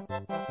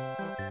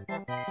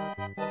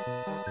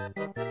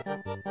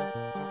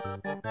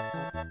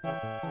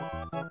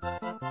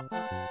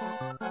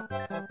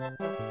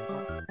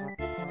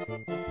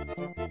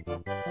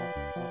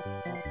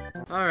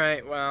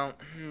 Alright, well,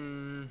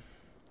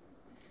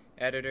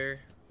 editor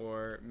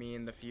or me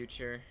in the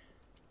future.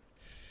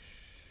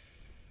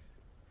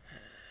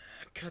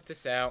 Cut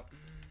this out.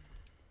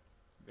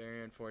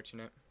 Very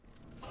unfortunate.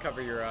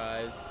 Cover your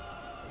eyes.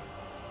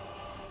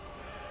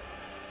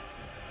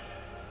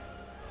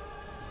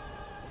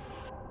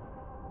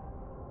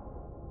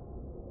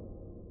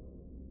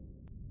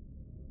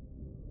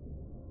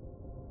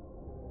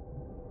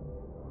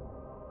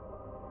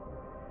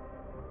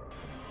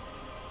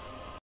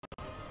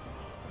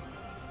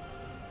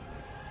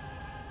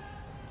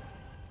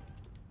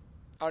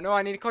 Oh no,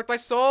 I need to collect my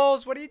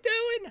souls. What are you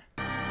doing?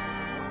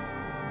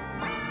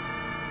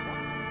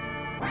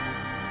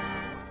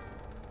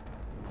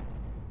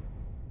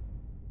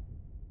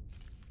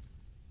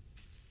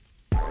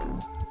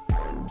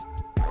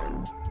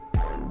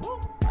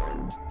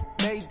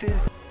 Made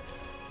this.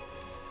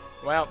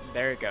 Well,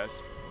 there it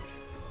goes.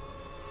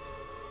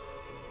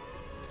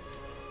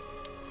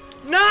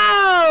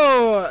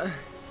 No!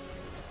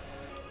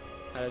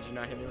 How did you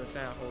not hit me with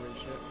that? Holy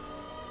shit.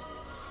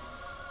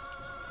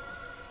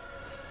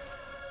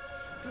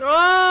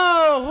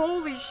 No!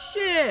 Holy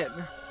shit!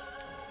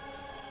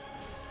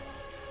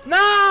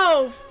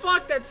 No!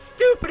 Fuck that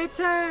stupid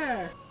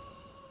attack!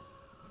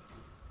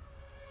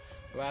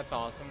 Well, that's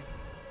awesome.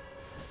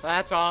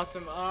 That's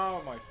awesome.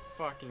 Oh my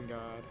fucking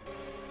god.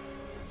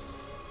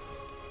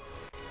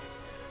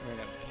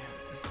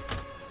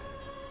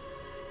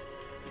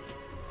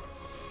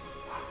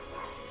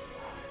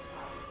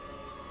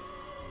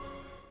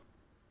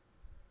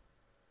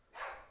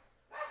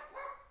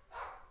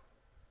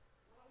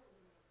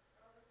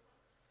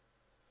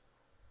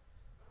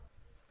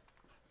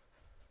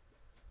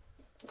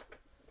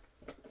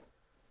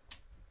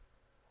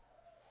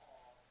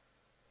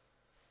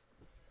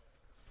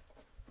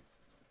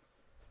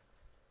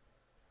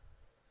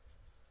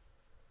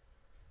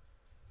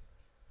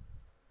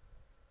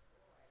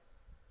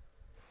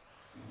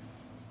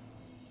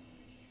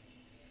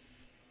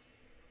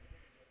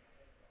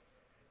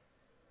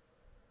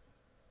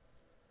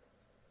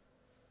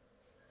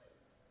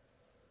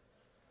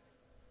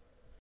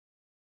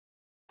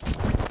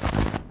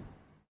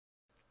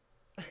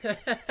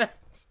 Yeah.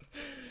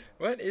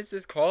 What is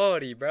this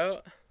quality, bro?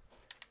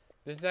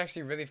 This is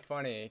actually really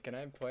funny. Can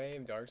I play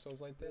Dark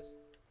Souls like this?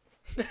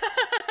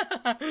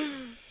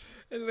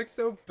 It looks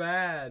so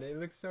bad. It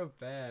looks so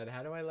bad.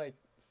 How do I, like,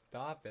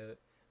 stop it?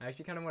 I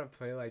actually kind of want to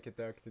play like it,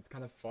 though, because it's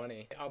kind of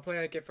funny. I'll play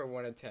like it for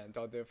one attempt.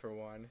 I'll do it for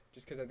one.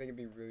 Just because I think it'd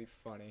be really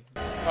funny.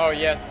 Oh,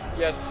 yes.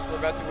 Yes. We're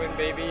about to win,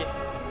 baby.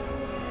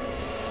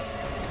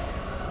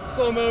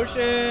 Slow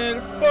motion.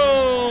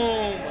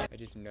 Boom! I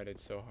just nutted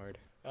so hard.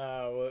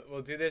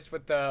 We'll do this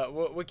with the,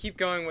 we'll keep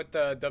going with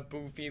the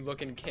boofy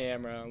looking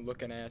camera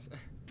looking ass.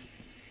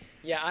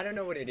 Yeah, I don't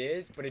know what it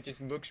is, but it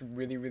just looks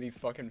really, really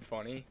fucking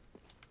funny.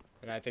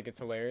 And I think it's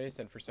hilarious,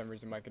 and for some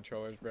reason my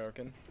controller's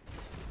broken.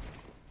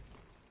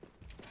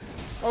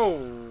 Oh,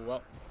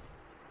 well.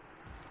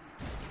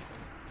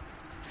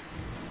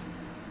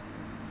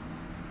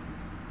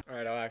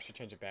 Alright, I'll actually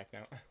change it back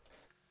now.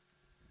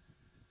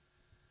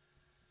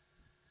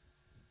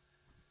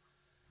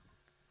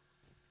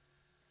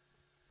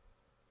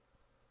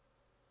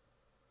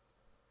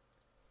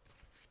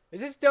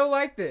 Is it still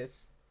like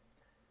this?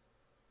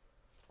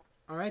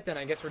 Alright then,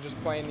 I guess we're just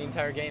playing the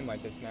entire game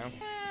like this now.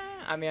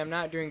 I mean, I'm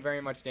not doing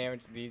very much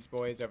damage to these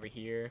boys over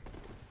here.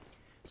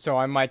 So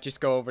I might just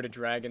go over to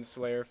Dragon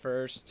Slayer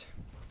first.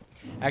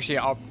 Actually,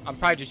 I'm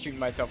probably just shooting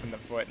myself in the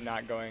foot,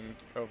 not going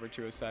over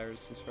to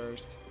Osiris's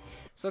first.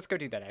 So let's go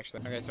do that,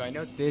 actually. Okay, so I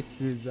know this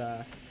is,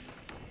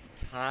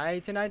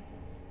 Titanite?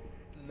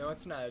 No,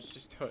 it's not. It's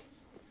just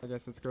hoods. I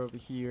guess let's go over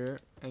here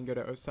and go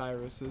to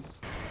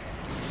Osiris's.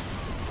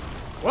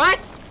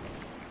 What?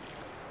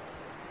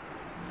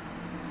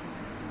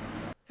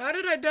 How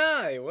did I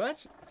die?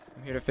 What?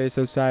 I'm here to face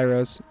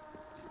Osiris.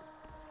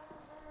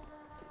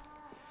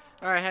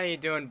 Alright, how you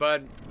doing,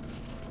 bud?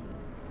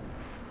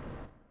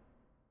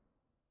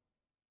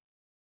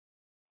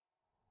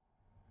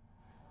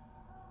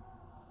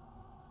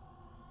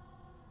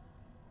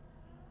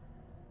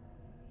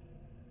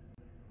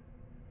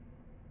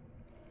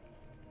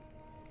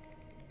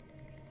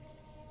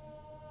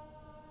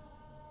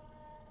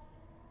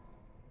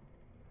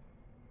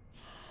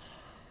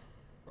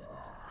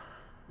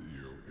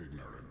 You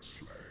ignorant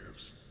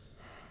slaves.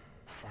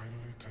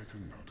 Finally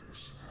taken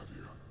notice, have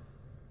you?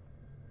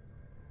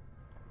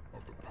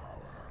 Of the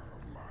power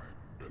of my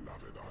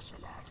beloved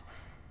Ocelot,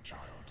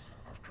 child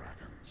of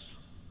dragons.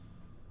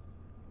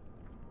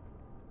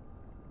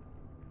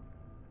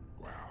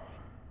 Well,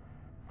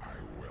 I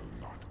will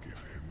not give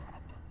him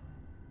up,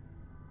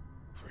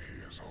 for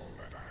he is all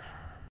that I have.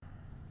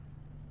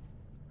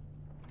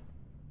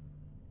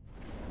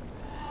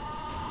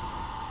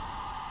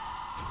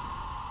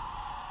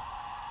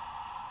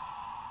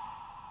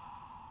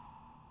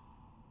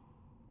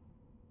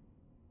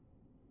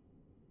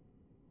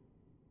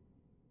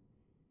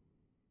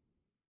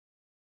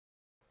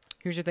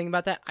 Here's the thing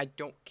about that, I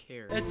don't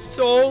care. It's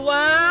so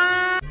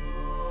loud!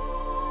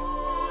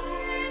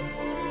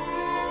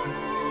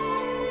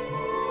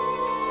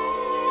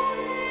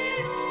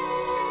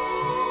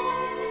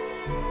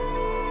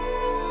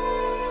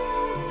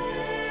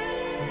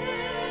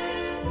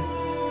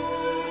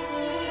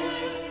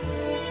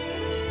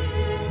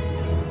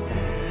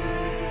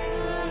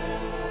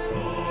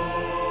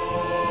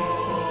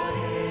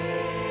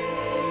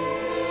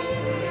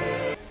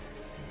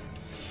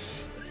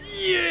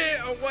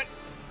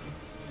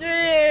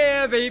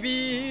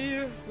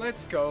 baby!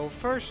 Let's go.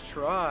 First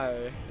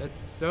try. That's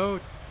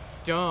so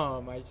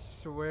dumb. I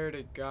swear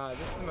to God.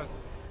 This is the most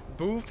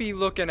boofy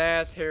looking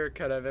ass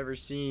haircut I've ever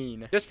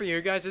seen. Just for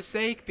you guys'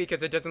 sake,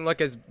 because it doesn't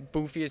look as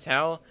boofy as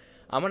hell,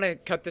 I'm gonna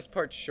cut this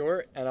part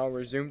short and I'll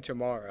resume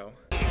tomorrow.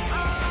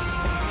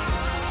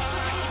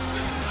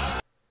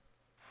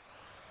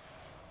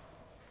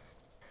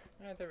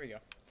 Alright, there we go.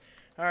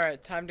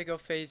 Alright, time to go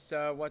face,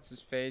 what's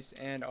his face,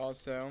 and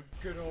also,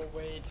 good old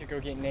way to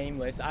go get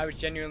Nameless. I was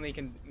genuinely,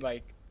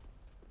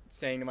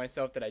 saying to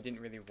myself that I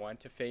didn't really want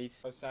to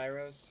face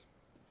Osiris,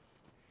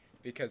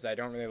 because I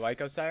don't really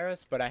like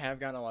Osiris, but I have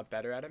gotten a lot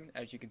better at him,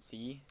 as you could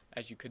see,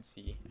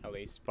 at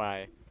least,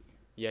 by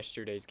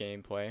yesterday's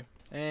gameplay.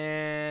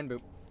 And,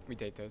 boop, we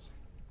take those.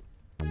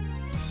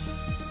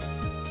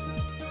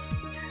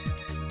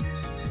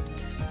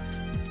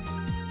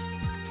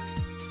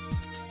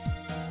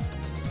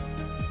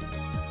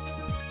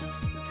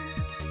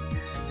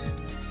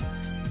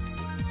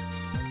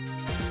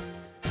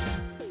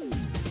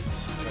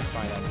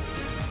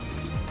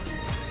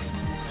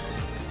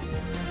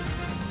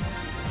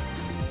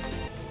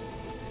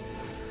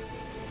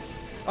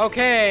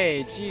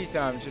 Okay, jeez,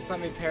 just let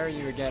me parry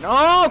you again.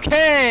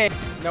 Okay!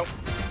 Nope.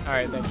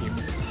 Alright, thank you.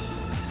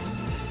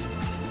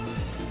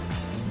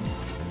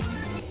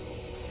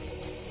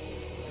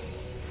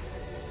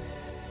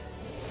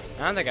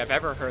 I don't think I've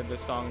ever heard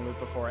this song loop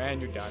before,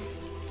 and you're done.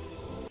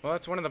 Well,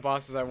 that's one of the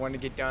bosses I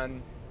wanted to get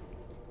done.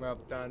 Well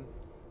done.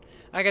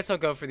 I guess I'll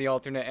go for the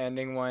alternate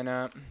ending, why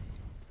not?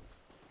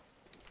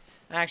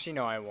 Actually,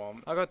 no, I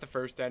won't. I'll go with the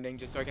first ending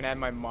just so I can add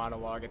my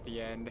monologue at the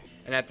end.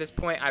 And at this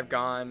point, I've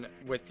gone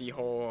with the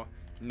whole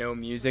no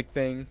music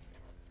thing.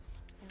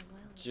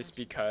 Just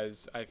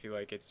because I feel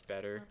like it's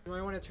better. Do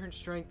I want to turn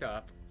strength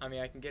up? I mean,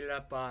 I can get it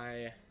up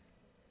by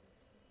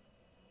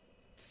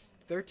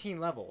 13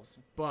 levels,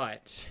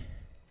 but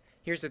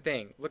here's the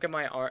thing. Look at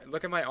my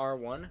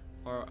R1,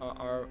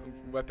 R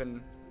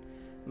weapon.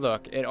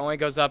 Look, it only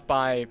goes up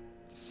by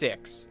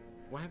 6.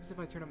 What happens if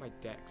I turn up my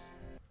dex?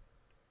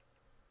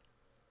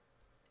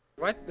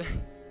 What?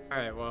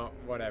 Alright, well,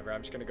 whatever.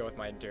 I'm just gonna go with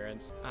my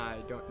endurance. I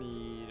don't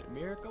need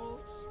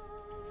miracles.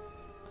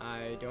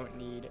 I don't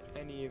need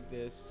any of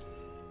this.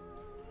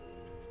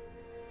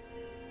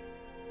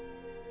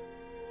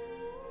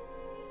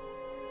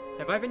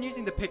 Have I been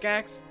using the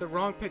pickaxe, the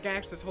wrong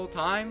pickaxe this whole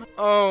time?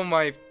 Oh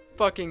my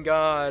fucking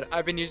God.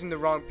 I've been using the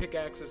wrong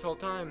pickaxe this whole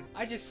time.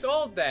 I just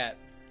sold that.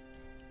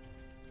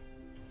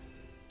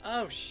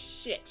 Oh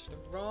shit. The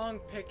wrong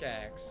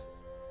pickaxe.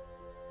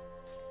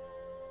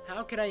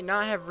 How could I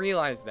not have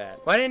realized that?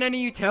 Why didn't any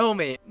of you tell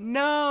me?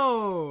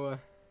 No!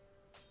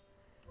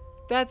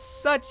 That's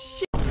such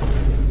shit!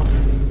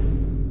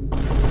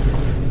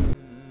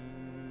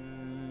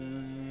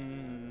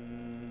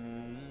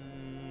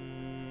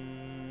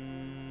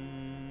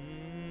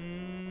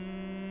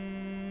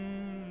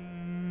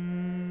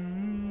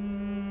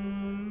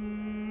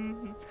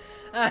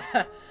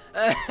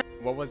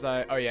 What was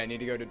I? Oh yeah, I need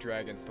to go to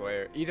Dragon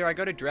Slayer. Either I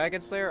go to Dragon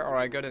Slayer or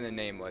I go to the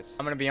Nameless.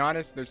 I'm gonna be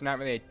honest, there's not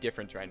really a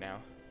difference right now.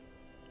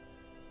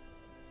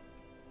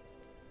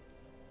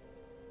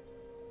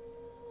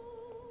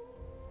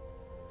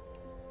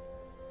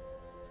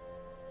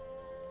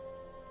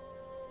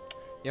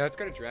 Yeah, let's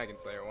go to Dragon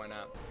Slayer, why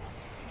not?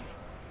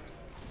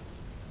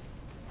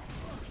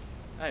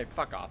 Hey,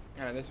 fuck off.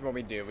 Alright, this is what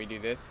we do. We do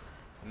this.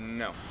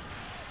 No.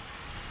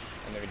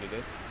 And then we do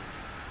this.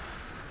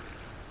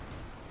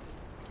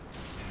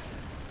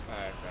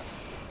 Alright, crap.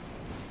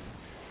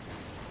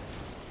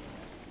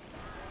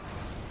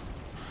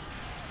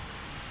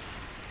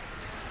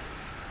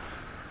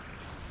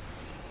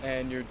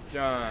 And you're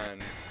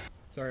done.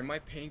 Sorry, my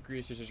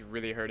pancreas is just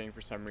really hurting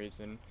for some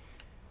reason.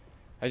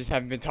 I just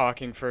haven't been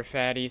talking for a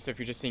fatty, so if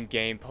you're just seeing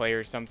gameplay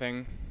or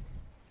something,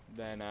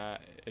 then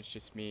it's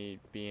just me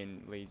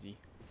being lazy.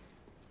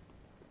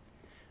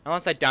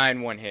 Unless I die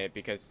in one hit,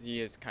 because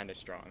he is kind of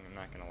strong, I'm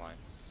not gonna lie.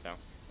 So,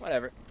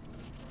 whatever.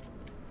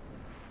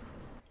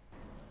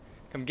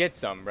 Come get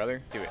some,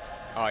 brother. Do it.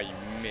 Oh, you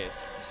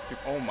missed.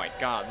 Oh my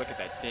God, look at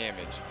that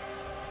damage.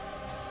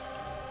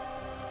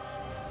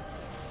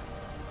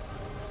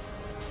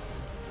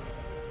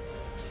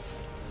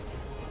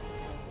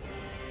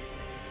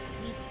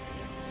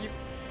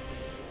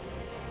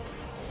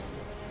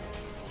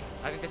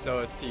 I think this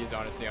OST is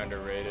honestly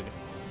underrated.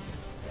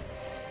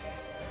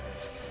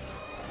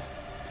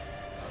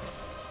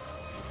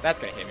 That's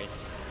gonna hit me.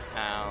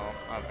 Ow.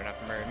 Oh, but not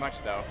for very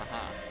much though.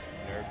 Haha.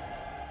 Nerd.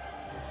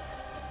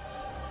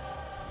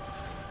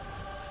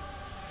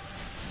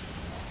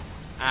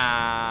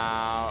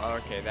 Ow.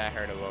 Okay, that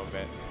hurt a little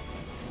bit.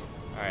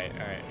 Alright,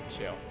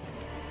 chill.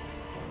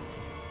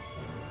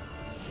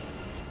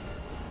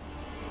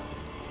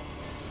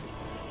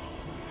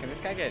 Can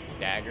this guy get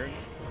staggered?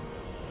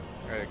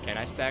 Or can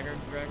I stagger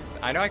dragons?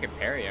 I know I can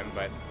parry him,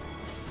 but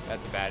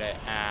that's about it.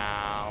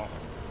 Ow.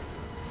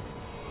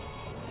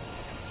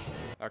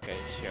 Okay,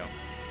 chill.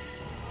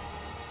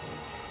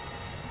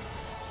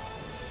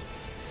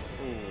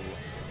 Ooh.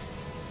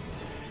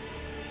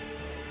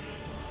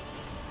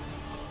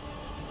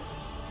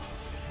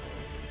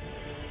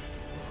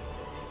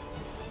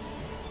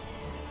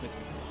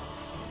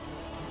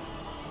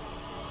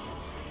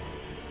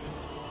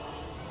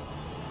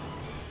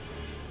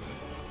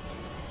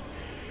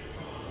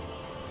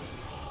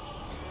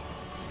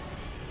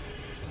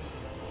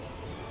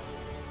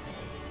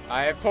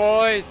 I have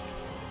poise.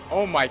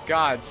 Oh my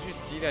god, did you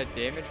see that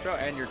damage, bro?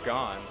 And you're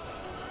gone.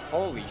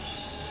 Holy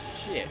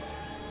shit.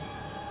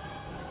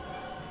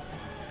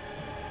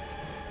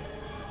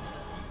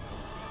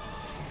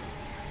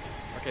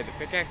 Okay, the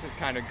pickaxe is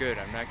kind of good,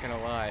 I'm not gonna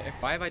lie.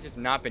 Why have I just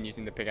not been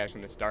using the pickaxe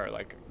from the start?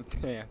 Like,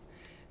 damn.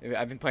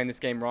 I've been playing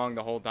this game wrong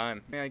the whole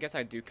time. I mean, I guess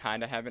I do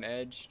kind of have an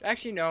edge.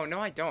 Actually, no,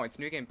 I don't. It's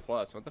New Game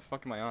Plus. What the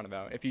fuck am I on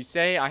about? If you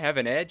say I have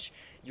an edge,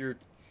 you're...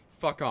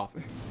 Fuck off.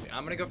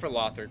 I'm gonna go for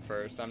Lothric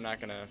first. I'm not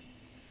gonna...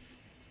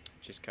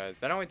 Just cause.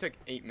 That only took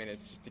 8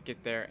 minutes just to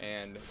get there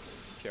and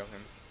kill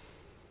him.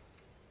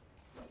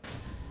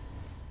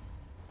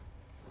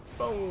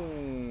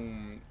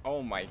 Boom!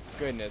 Oh my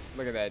goodness,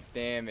 look at that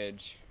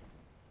damage.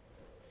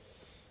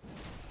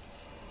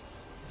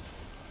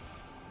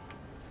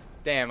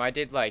 Damn, I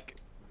did like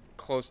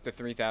close to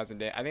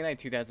 3,000 I think like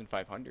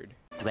 2,500.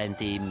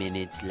 20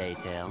 minutes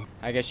later.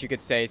 I guess you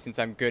could say since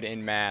I'm good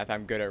in math,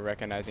 I'm good at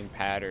recognizing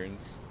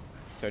patterns.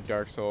 So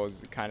Dark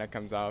Souls kind of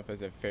comes off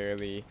as a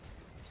fairly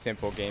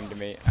simple game to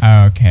me.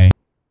 Okay.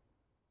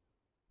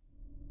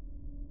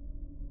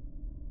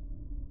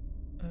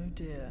 Oh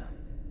dear.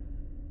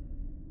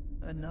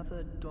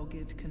 Another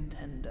dogged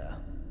contender.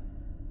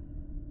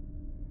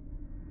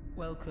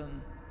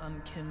 Welcome,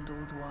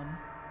 unkindled one.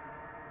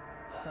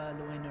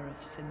 Purloiner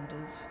of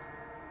cinders.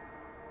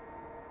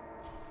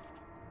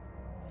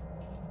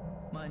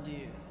 Mind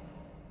you,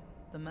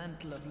 the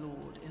mantle of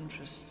Lord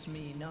interests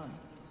me none.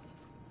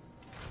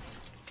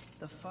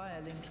 The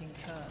fire-linking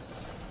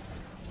curse,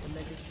 the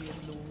legacy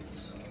of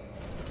lords,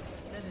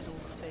 let it all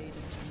fade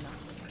into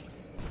nothing.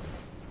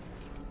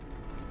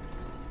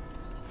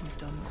 You've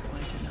done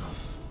quite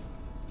enough.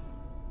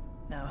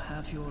 Now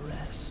have your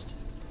rest.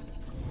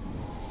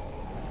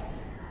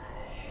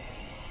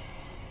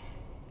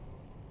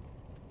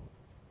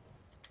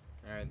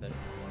 Alright then.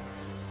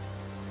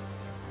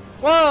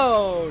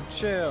 Whoa!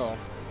 Chill.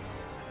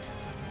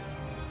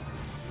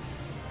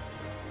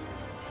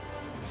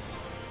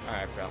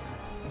 Alright, bro.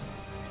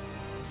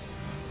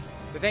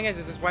 The thing is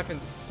this weapon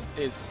is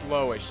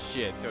slow as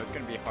shit, so it's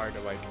gonna be hard to,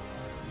 like,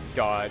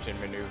 dodge and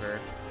maneuver.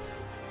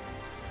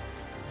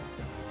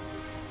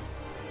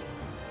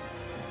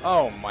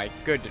 Oh my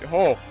goodness.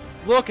 Oh,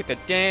 look at the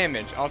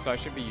damage. Also, I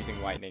should be using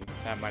lightning.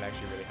 That might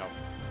actually really help.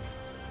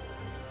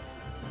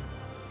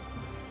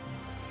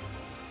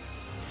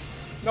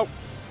 Nope.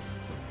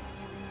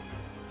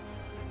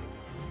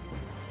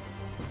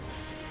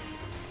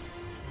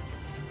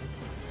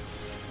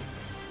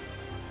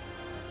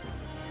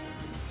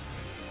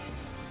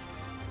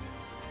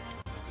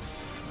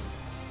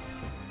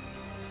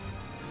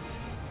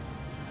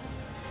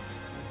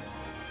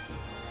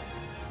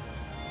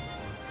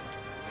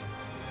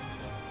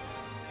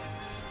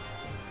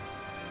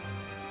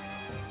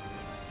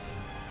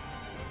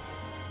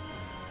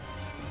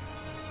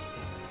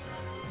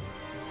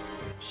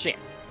 Shit.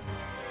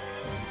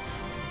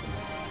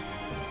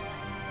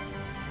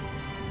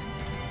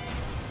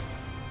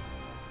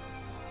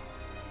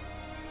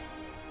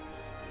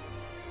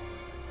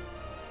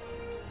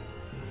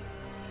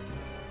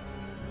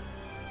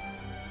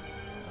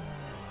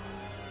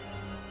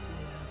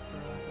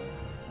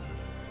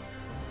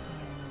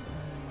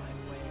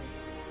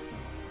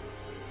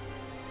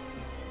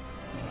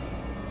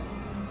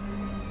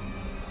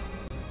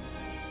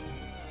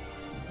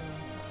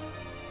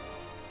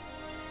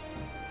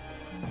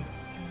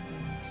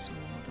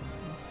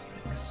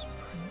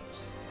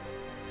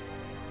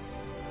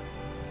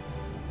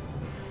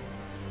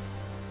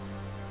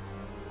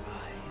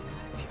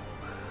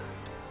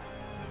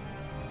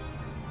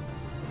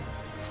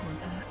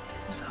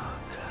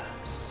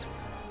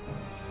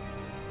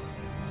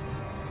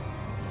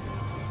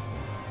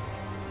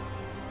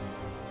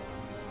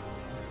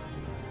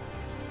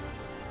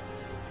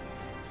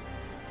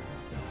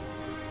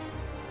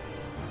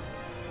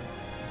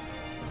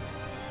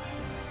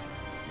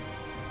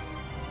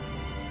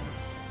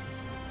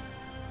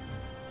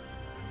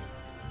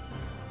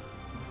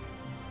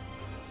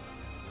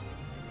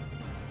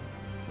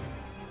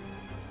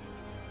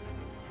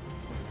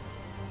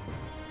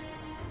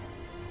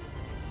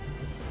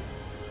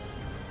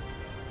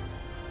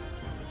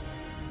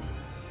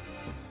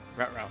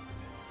 Ruh-roh.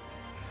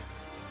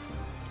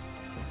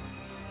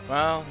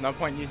 Well, no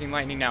point using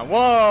lightning now.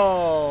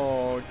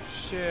 Whoa!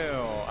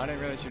 Chill. I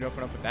didn't realize you'd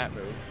open up with that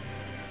move.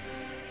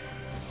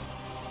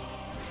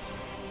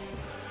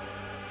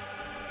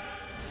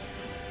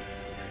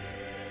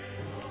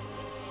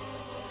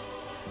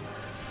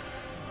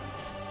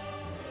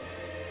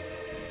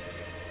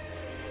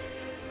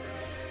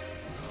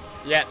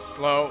 Yeah,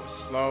 slow,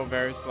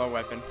 very slow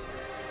weapon.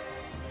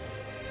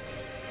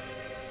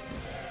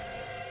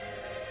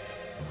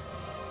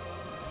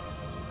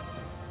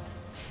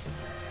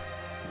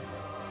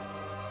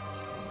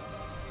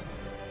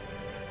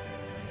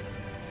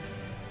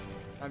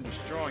 I'm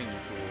destroying you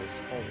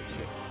fools. Holy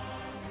shit.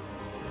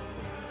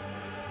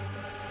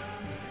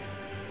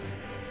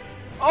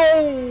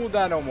 Oh,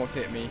 that almost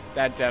hit me.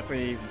 That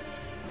definitely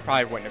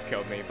probably wouldn't have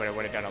killed me, but it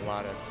would have done a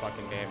lot of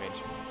fucking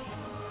damage.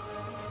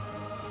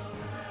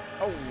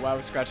 Oh, I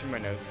was scratching my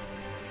nose.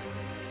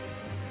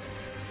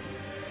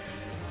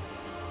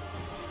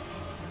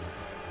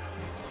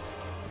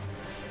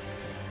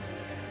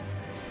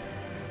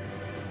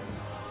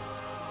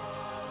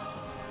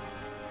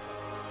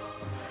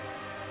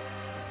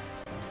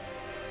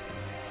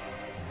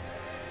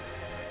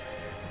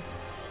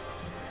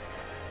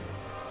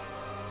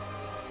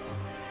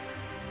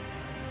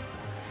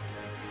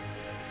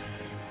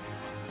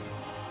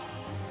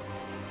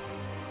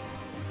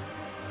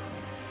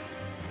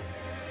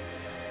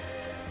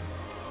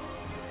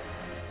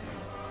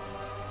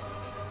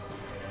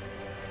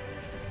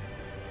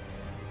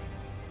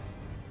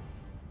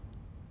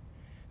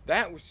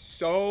 That was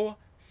so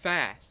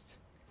fast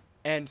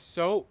and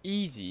so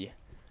easy.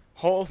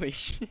 Holy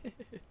shit.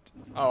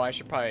 Oh, I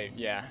should probably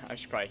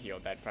heal.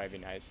 That'd probably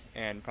be nice.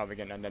 And probably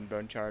get an undead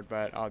bone shard,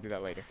 but I'll do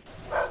that later.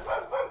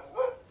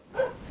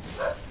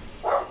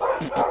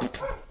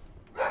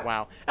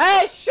 Wow.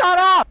 Hey, shut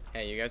up!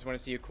 Hey, you guys want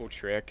to see a cool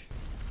trick?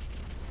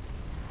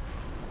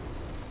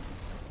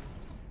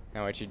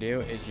 Now what you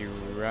do is you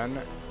run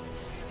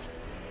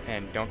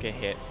and don't get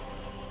hit.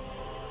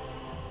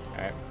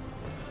 Alright.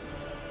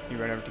 You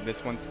run over to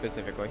this one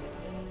specifically.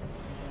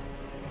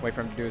 Wait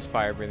for him to do his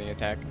fire breathing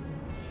attack.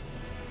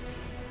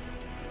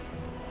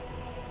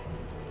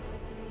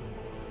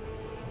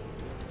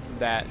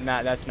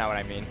 That's not what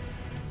I mean.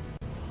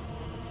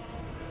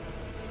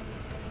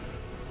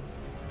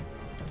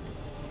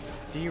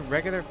 Do your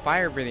regular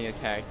fire breathing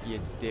attack, you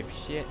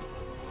dipshit.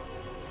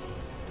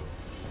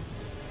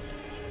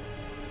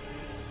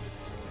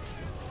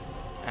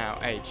 Ow,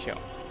 hey,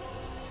 chill.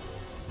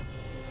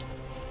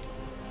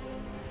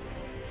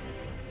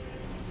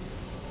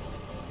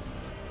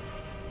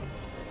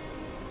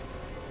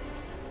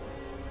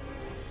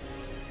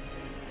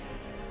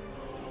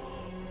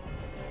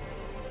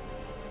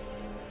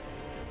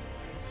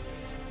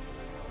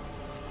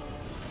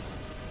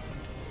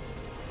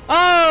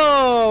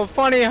 Oh,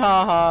 funny,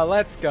 haha.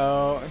 Let's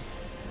go.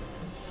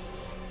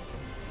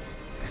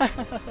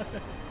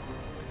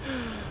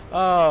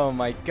 Oh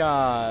my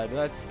god,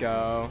 let's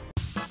go.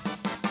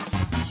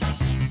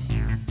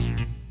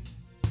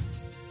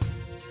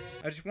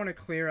 I just want to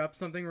clear up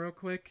something real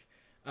quick.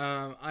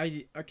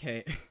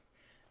 Okay.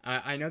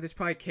 I know this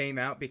probably came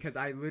out because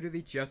I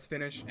literally just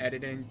finished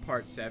editing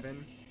part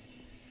 7.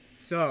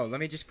 So, let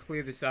me just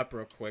clear this up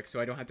real quick so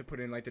I don't have to put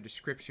it in like the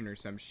description or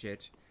some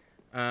shit.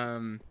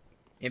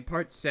 In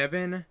part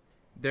 7,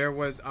 there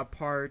was a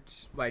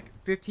part, like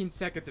 15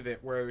 seconds of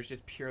it where it was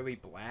just purely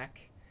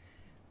black.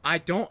 I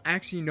don't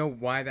actually know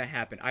why that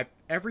happened.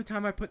 Every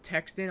time I put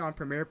text in on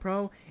Premiere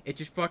Pro, it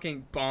just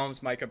fucking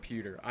bombs my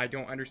computer. I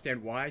don't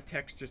understand why.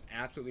 Text just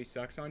absolutely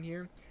sucks on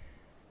here.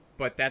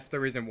 But that's the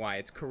reason why.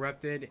 It's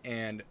corrupted,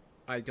 and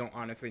I don't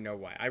honestly know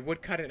why. I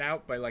would cut it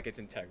out, but like it's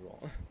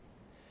integral.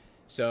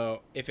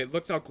 So if it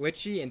looks all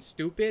glitchy and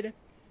stupid,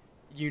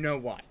 you know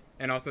why.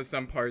 And also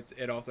some parts,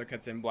 it also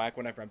cuts in black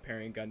whenever I'm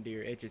parrying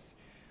Gundyr. It just,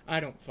 I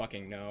don't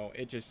fucking know.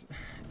 It's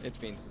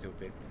being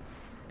stupid.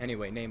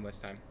 Anyway, nameless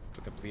time.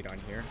 Put the bleed on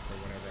here, or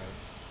whenever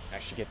I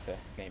actually get to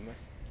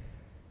nameless.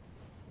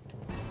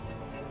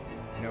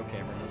 No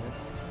camera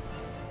movements.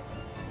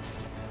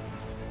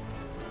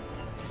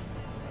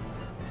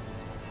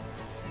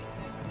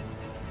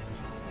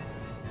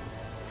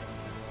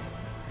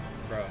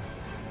 Bro.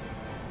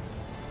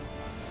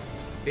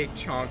 Big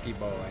chonky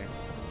boy.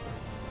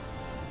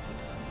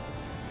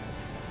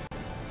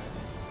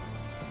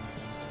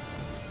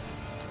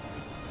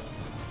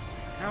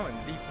 How in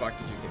the fuck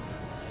did you get that?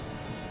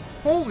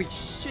 Holy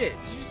shit!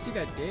 Did you see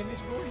that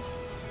damage, boy?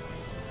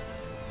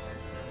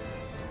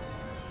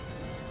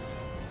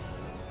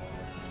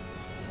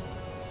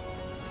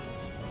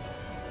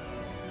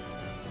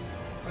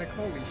 Like,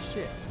 holy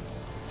shit.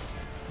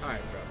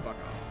 Alright, bro, fuck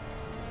off.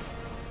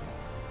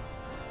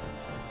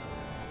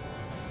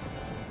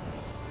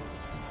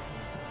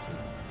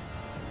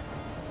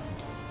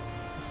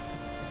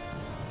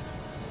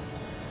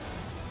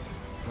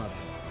 Mother.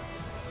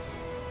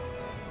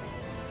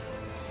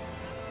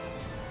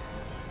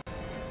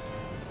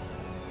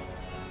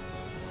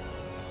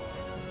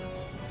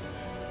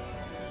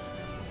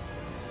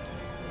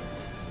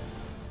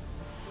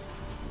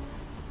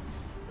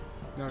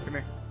 No, come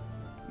here.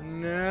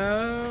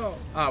 No.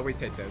 Oh, we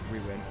take those. We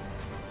win.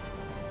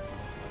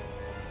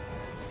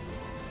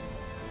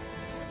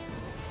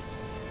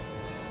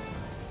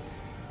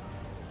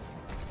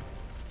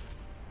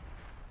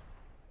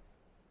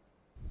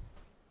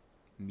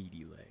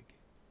 Meaty leg.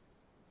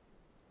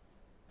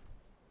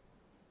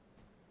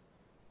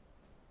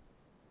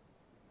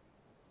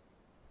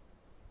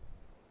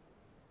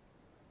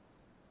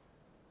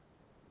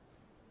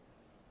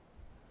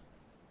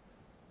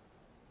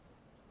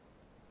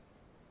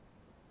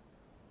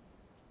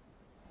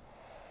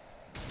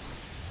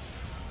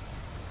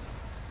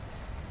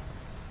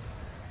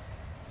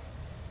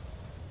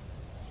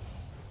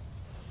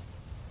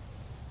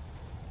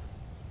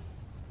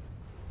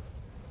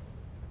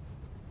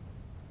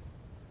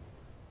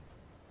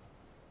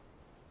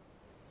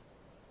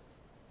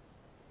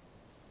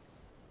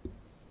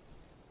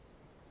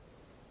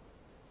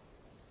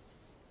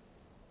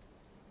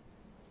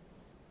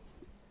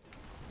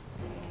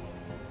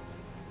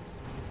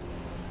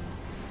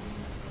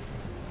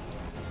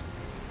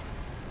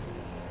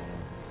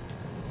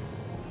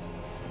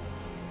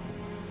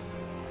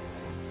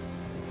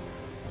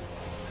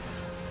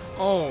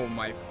 Oh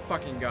my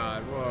fucking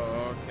god.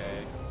 Whoa,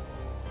 okay.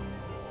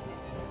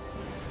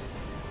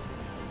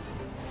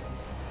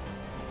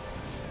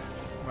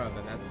 Well,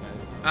 then that's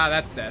nice. Ah,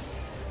 that's death.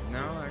 No,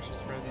 actually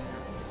surprising.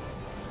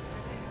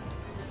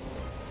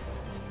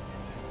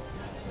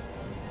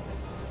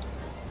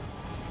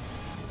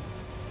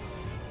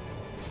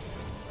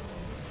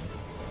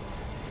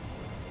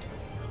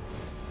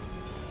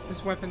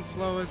 This weapon's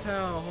slow as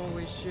hell.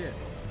 Holy shit.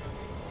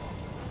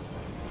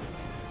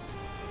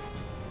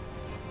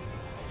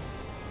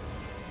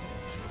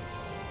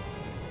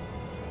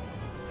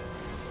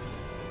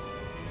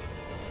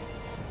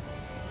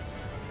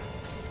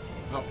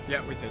 Oh,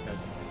 yeah, we take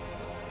those.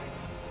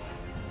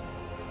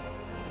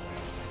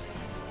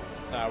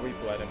 Ah, we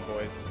bled him,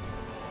 boys.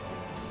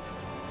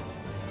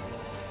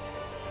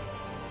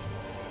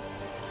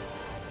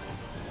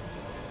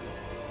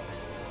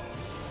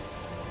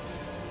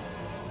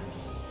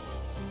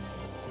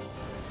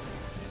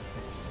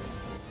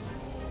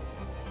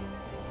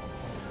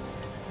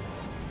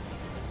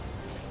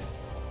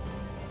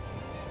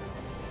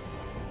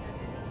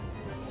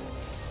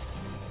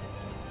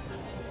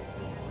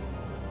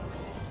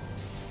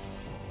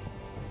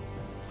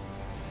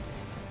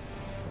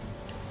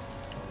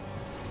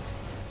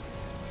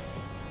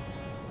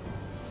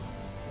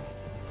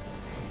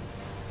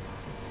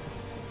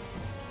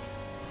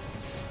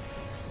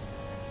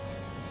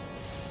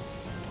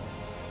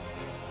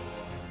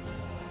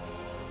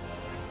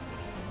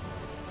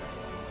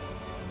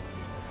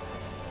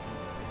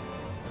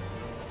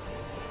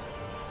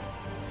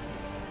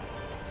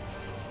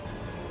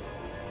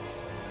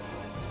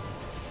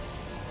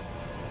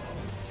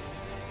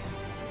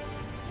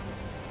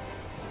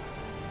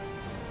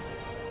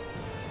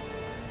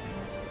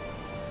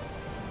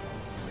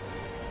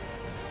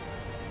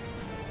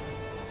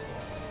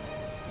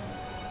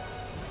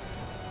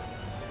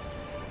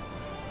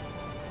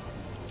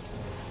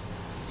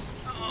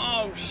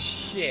 Oh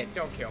shit,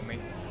 don't kill me.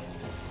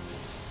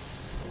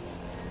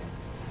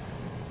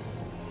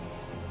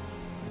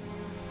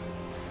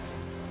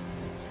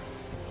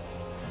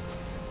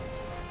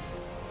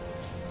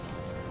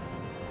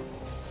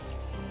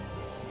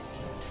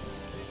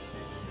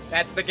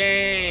 That's the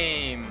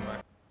game!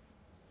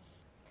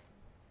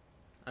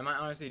 I might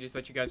honestly just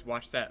let you guys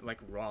watch that like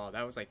raw.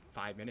 That was like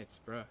 5 minutes,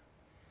 bruh.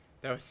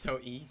 That was so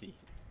easy.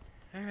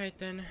 Alright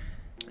then.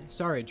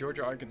 Sorry,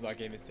 Georgia Arkansas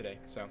game is today,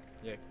 so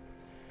yeah.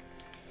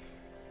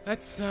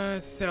 Let's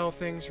sell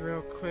things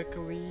real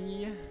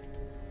quickly.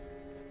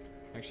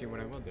 Actually,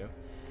 what I will do.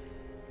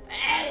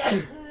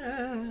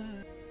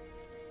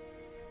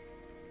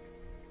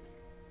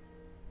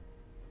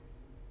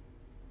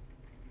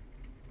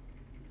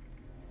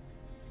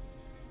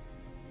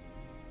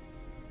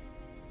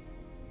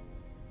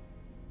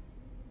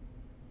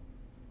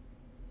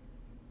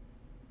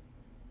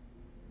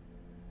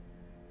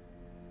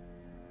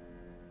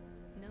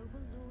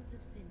 Noble lords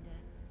of Cinder,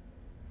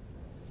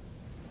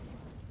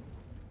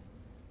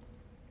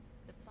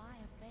 the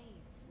fire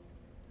fades.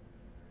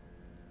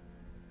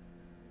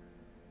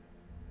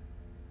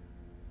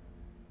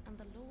 And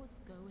the lords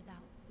go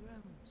without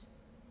thrones.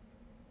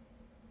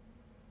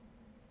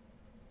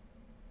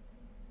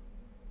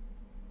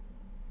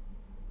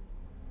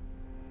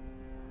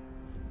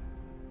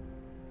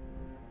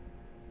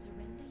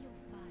 Surrender your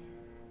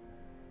fires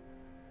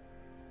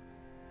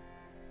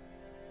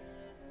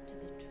to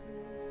the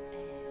true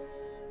air.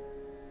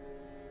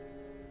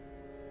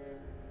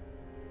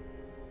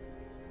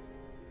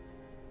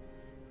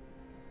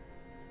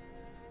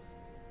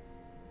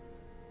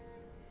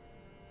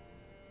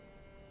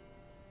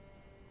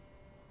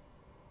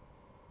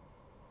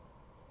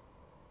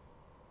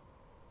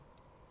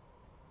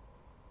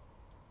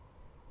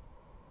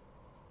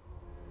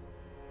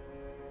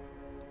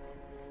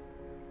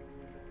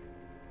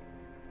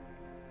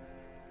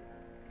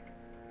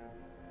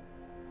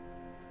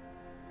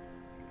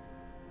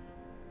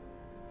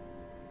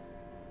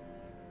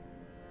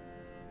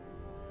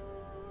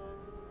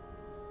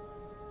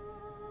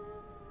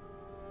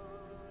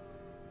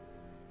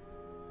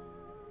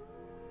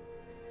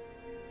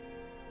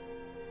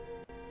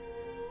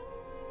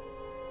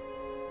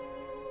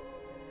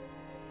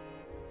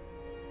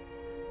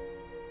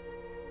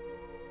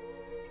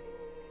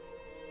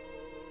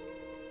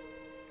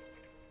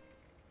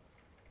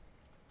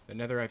 The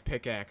netherite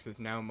pickaxe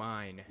is now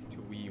mine to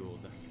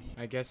wield.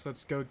 I guess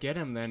let's go get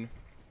him then.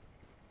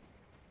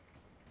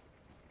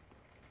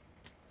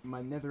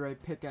 My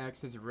netherite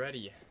pickaxe is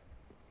ready.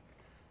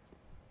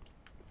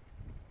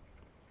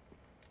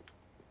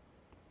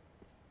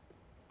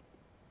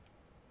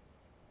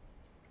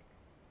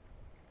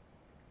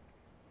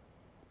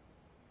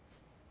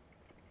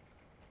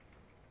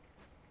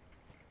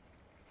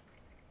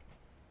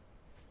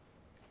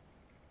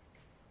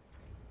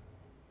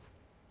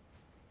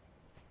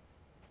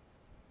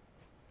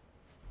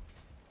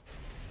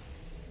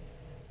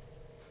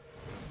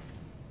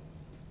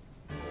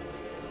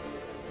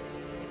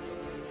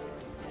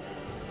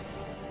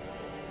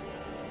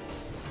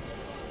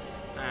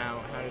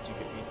 How did you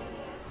hit me?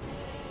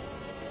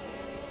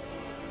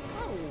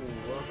 Oh,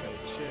 okay,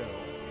 chill.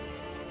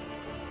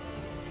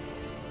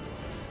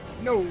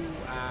 No!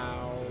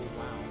 Ow.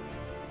 Wow.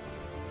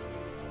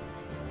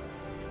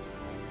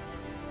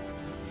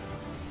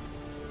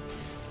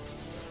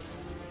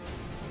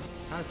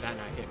 How did that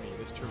not hit me?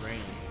 This terrain.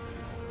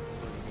 It's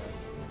really good.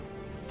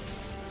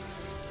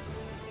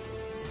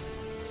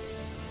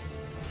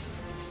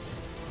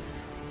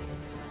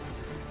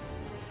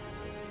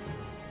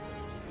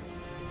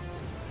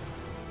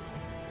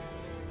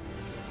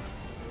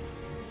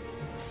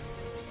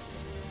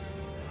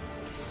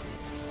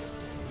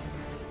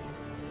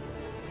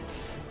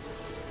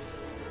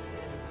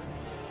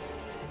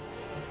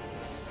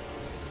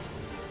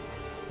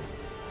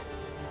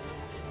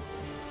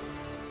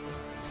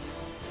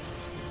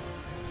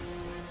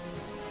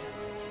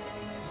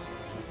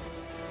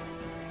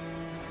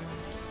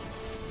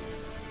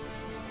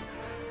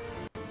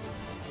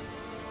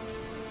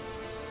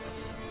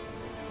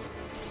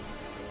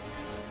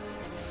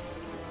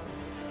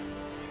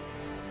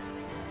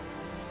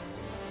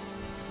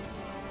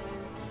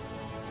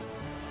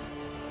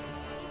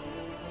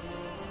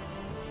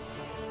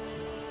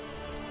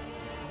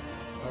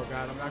 Oh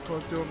god, I'm not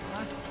close to him.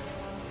 Ah.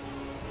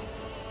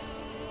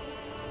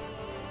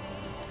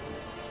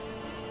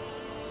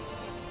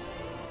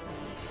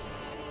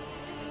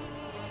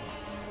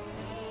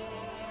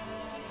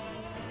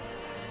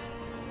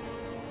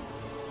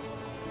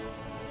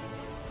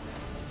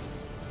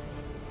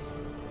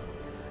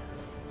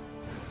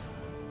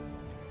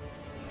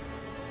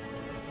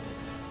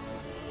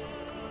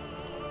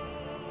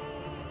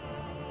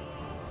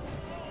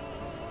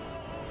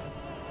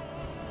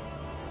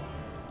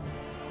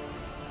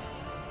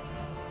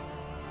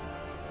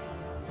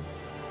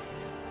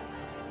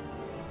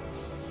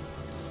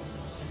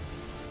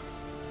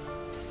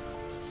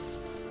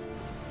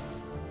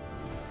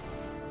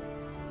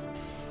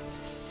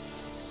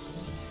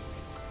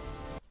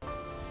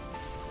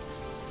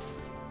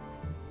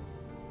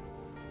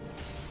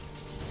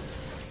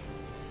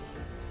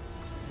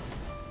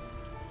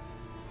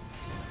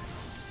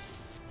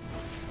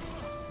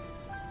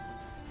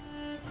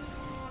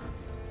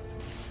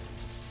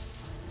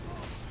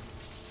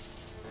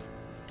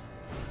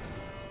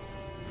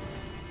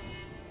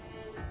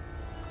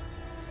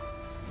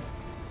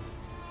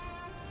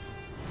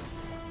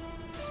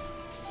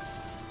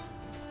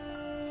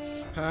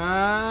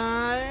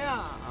 Hiya!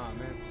 Oh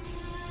man.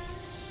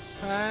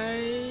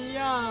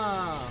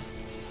 Hiya!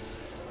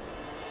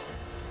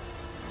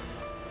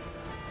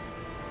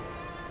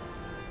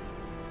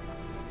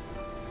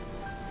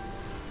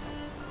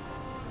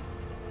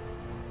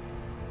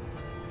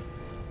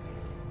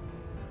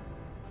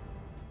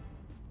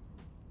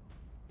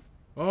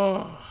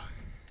 Oh,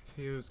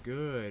 feels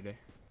good.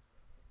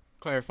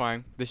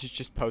 Clarifying, this is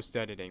just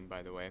post-editing,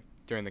 by the way,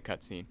 during the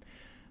cutscene.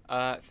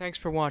 Thanks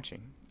for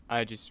watching.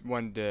 I just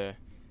wanted to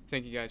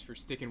thank you guys for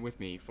sticking with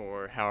me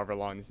for however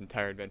long this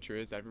entire adventure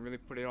is. I haven't really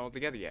put it all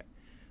together yet.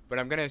 But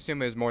I'm going to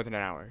assume it was more than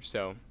an hour,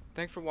 so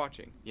thanks for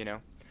watching, you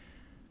know.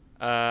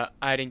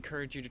 I'd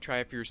encourage you to try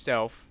it for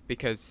yourself,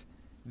 because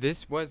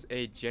this was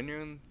a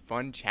genuine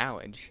fun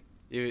challenge.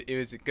 It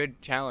was a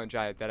good challenge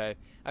that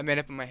I made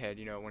up in my head,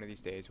 you know, one of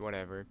these days,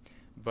 whatever.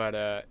 But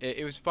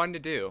it was fun to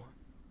do.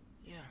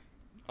 Yeah,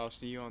 I'll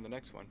see you on the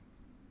next one.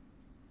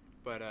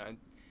 But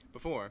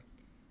before,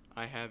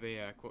 I have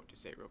a quote to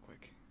say real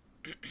quick.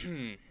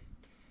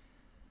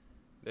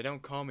 They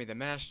don't call me the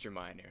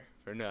masterminder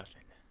for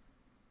nothing.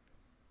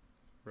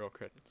 Roll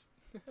credits.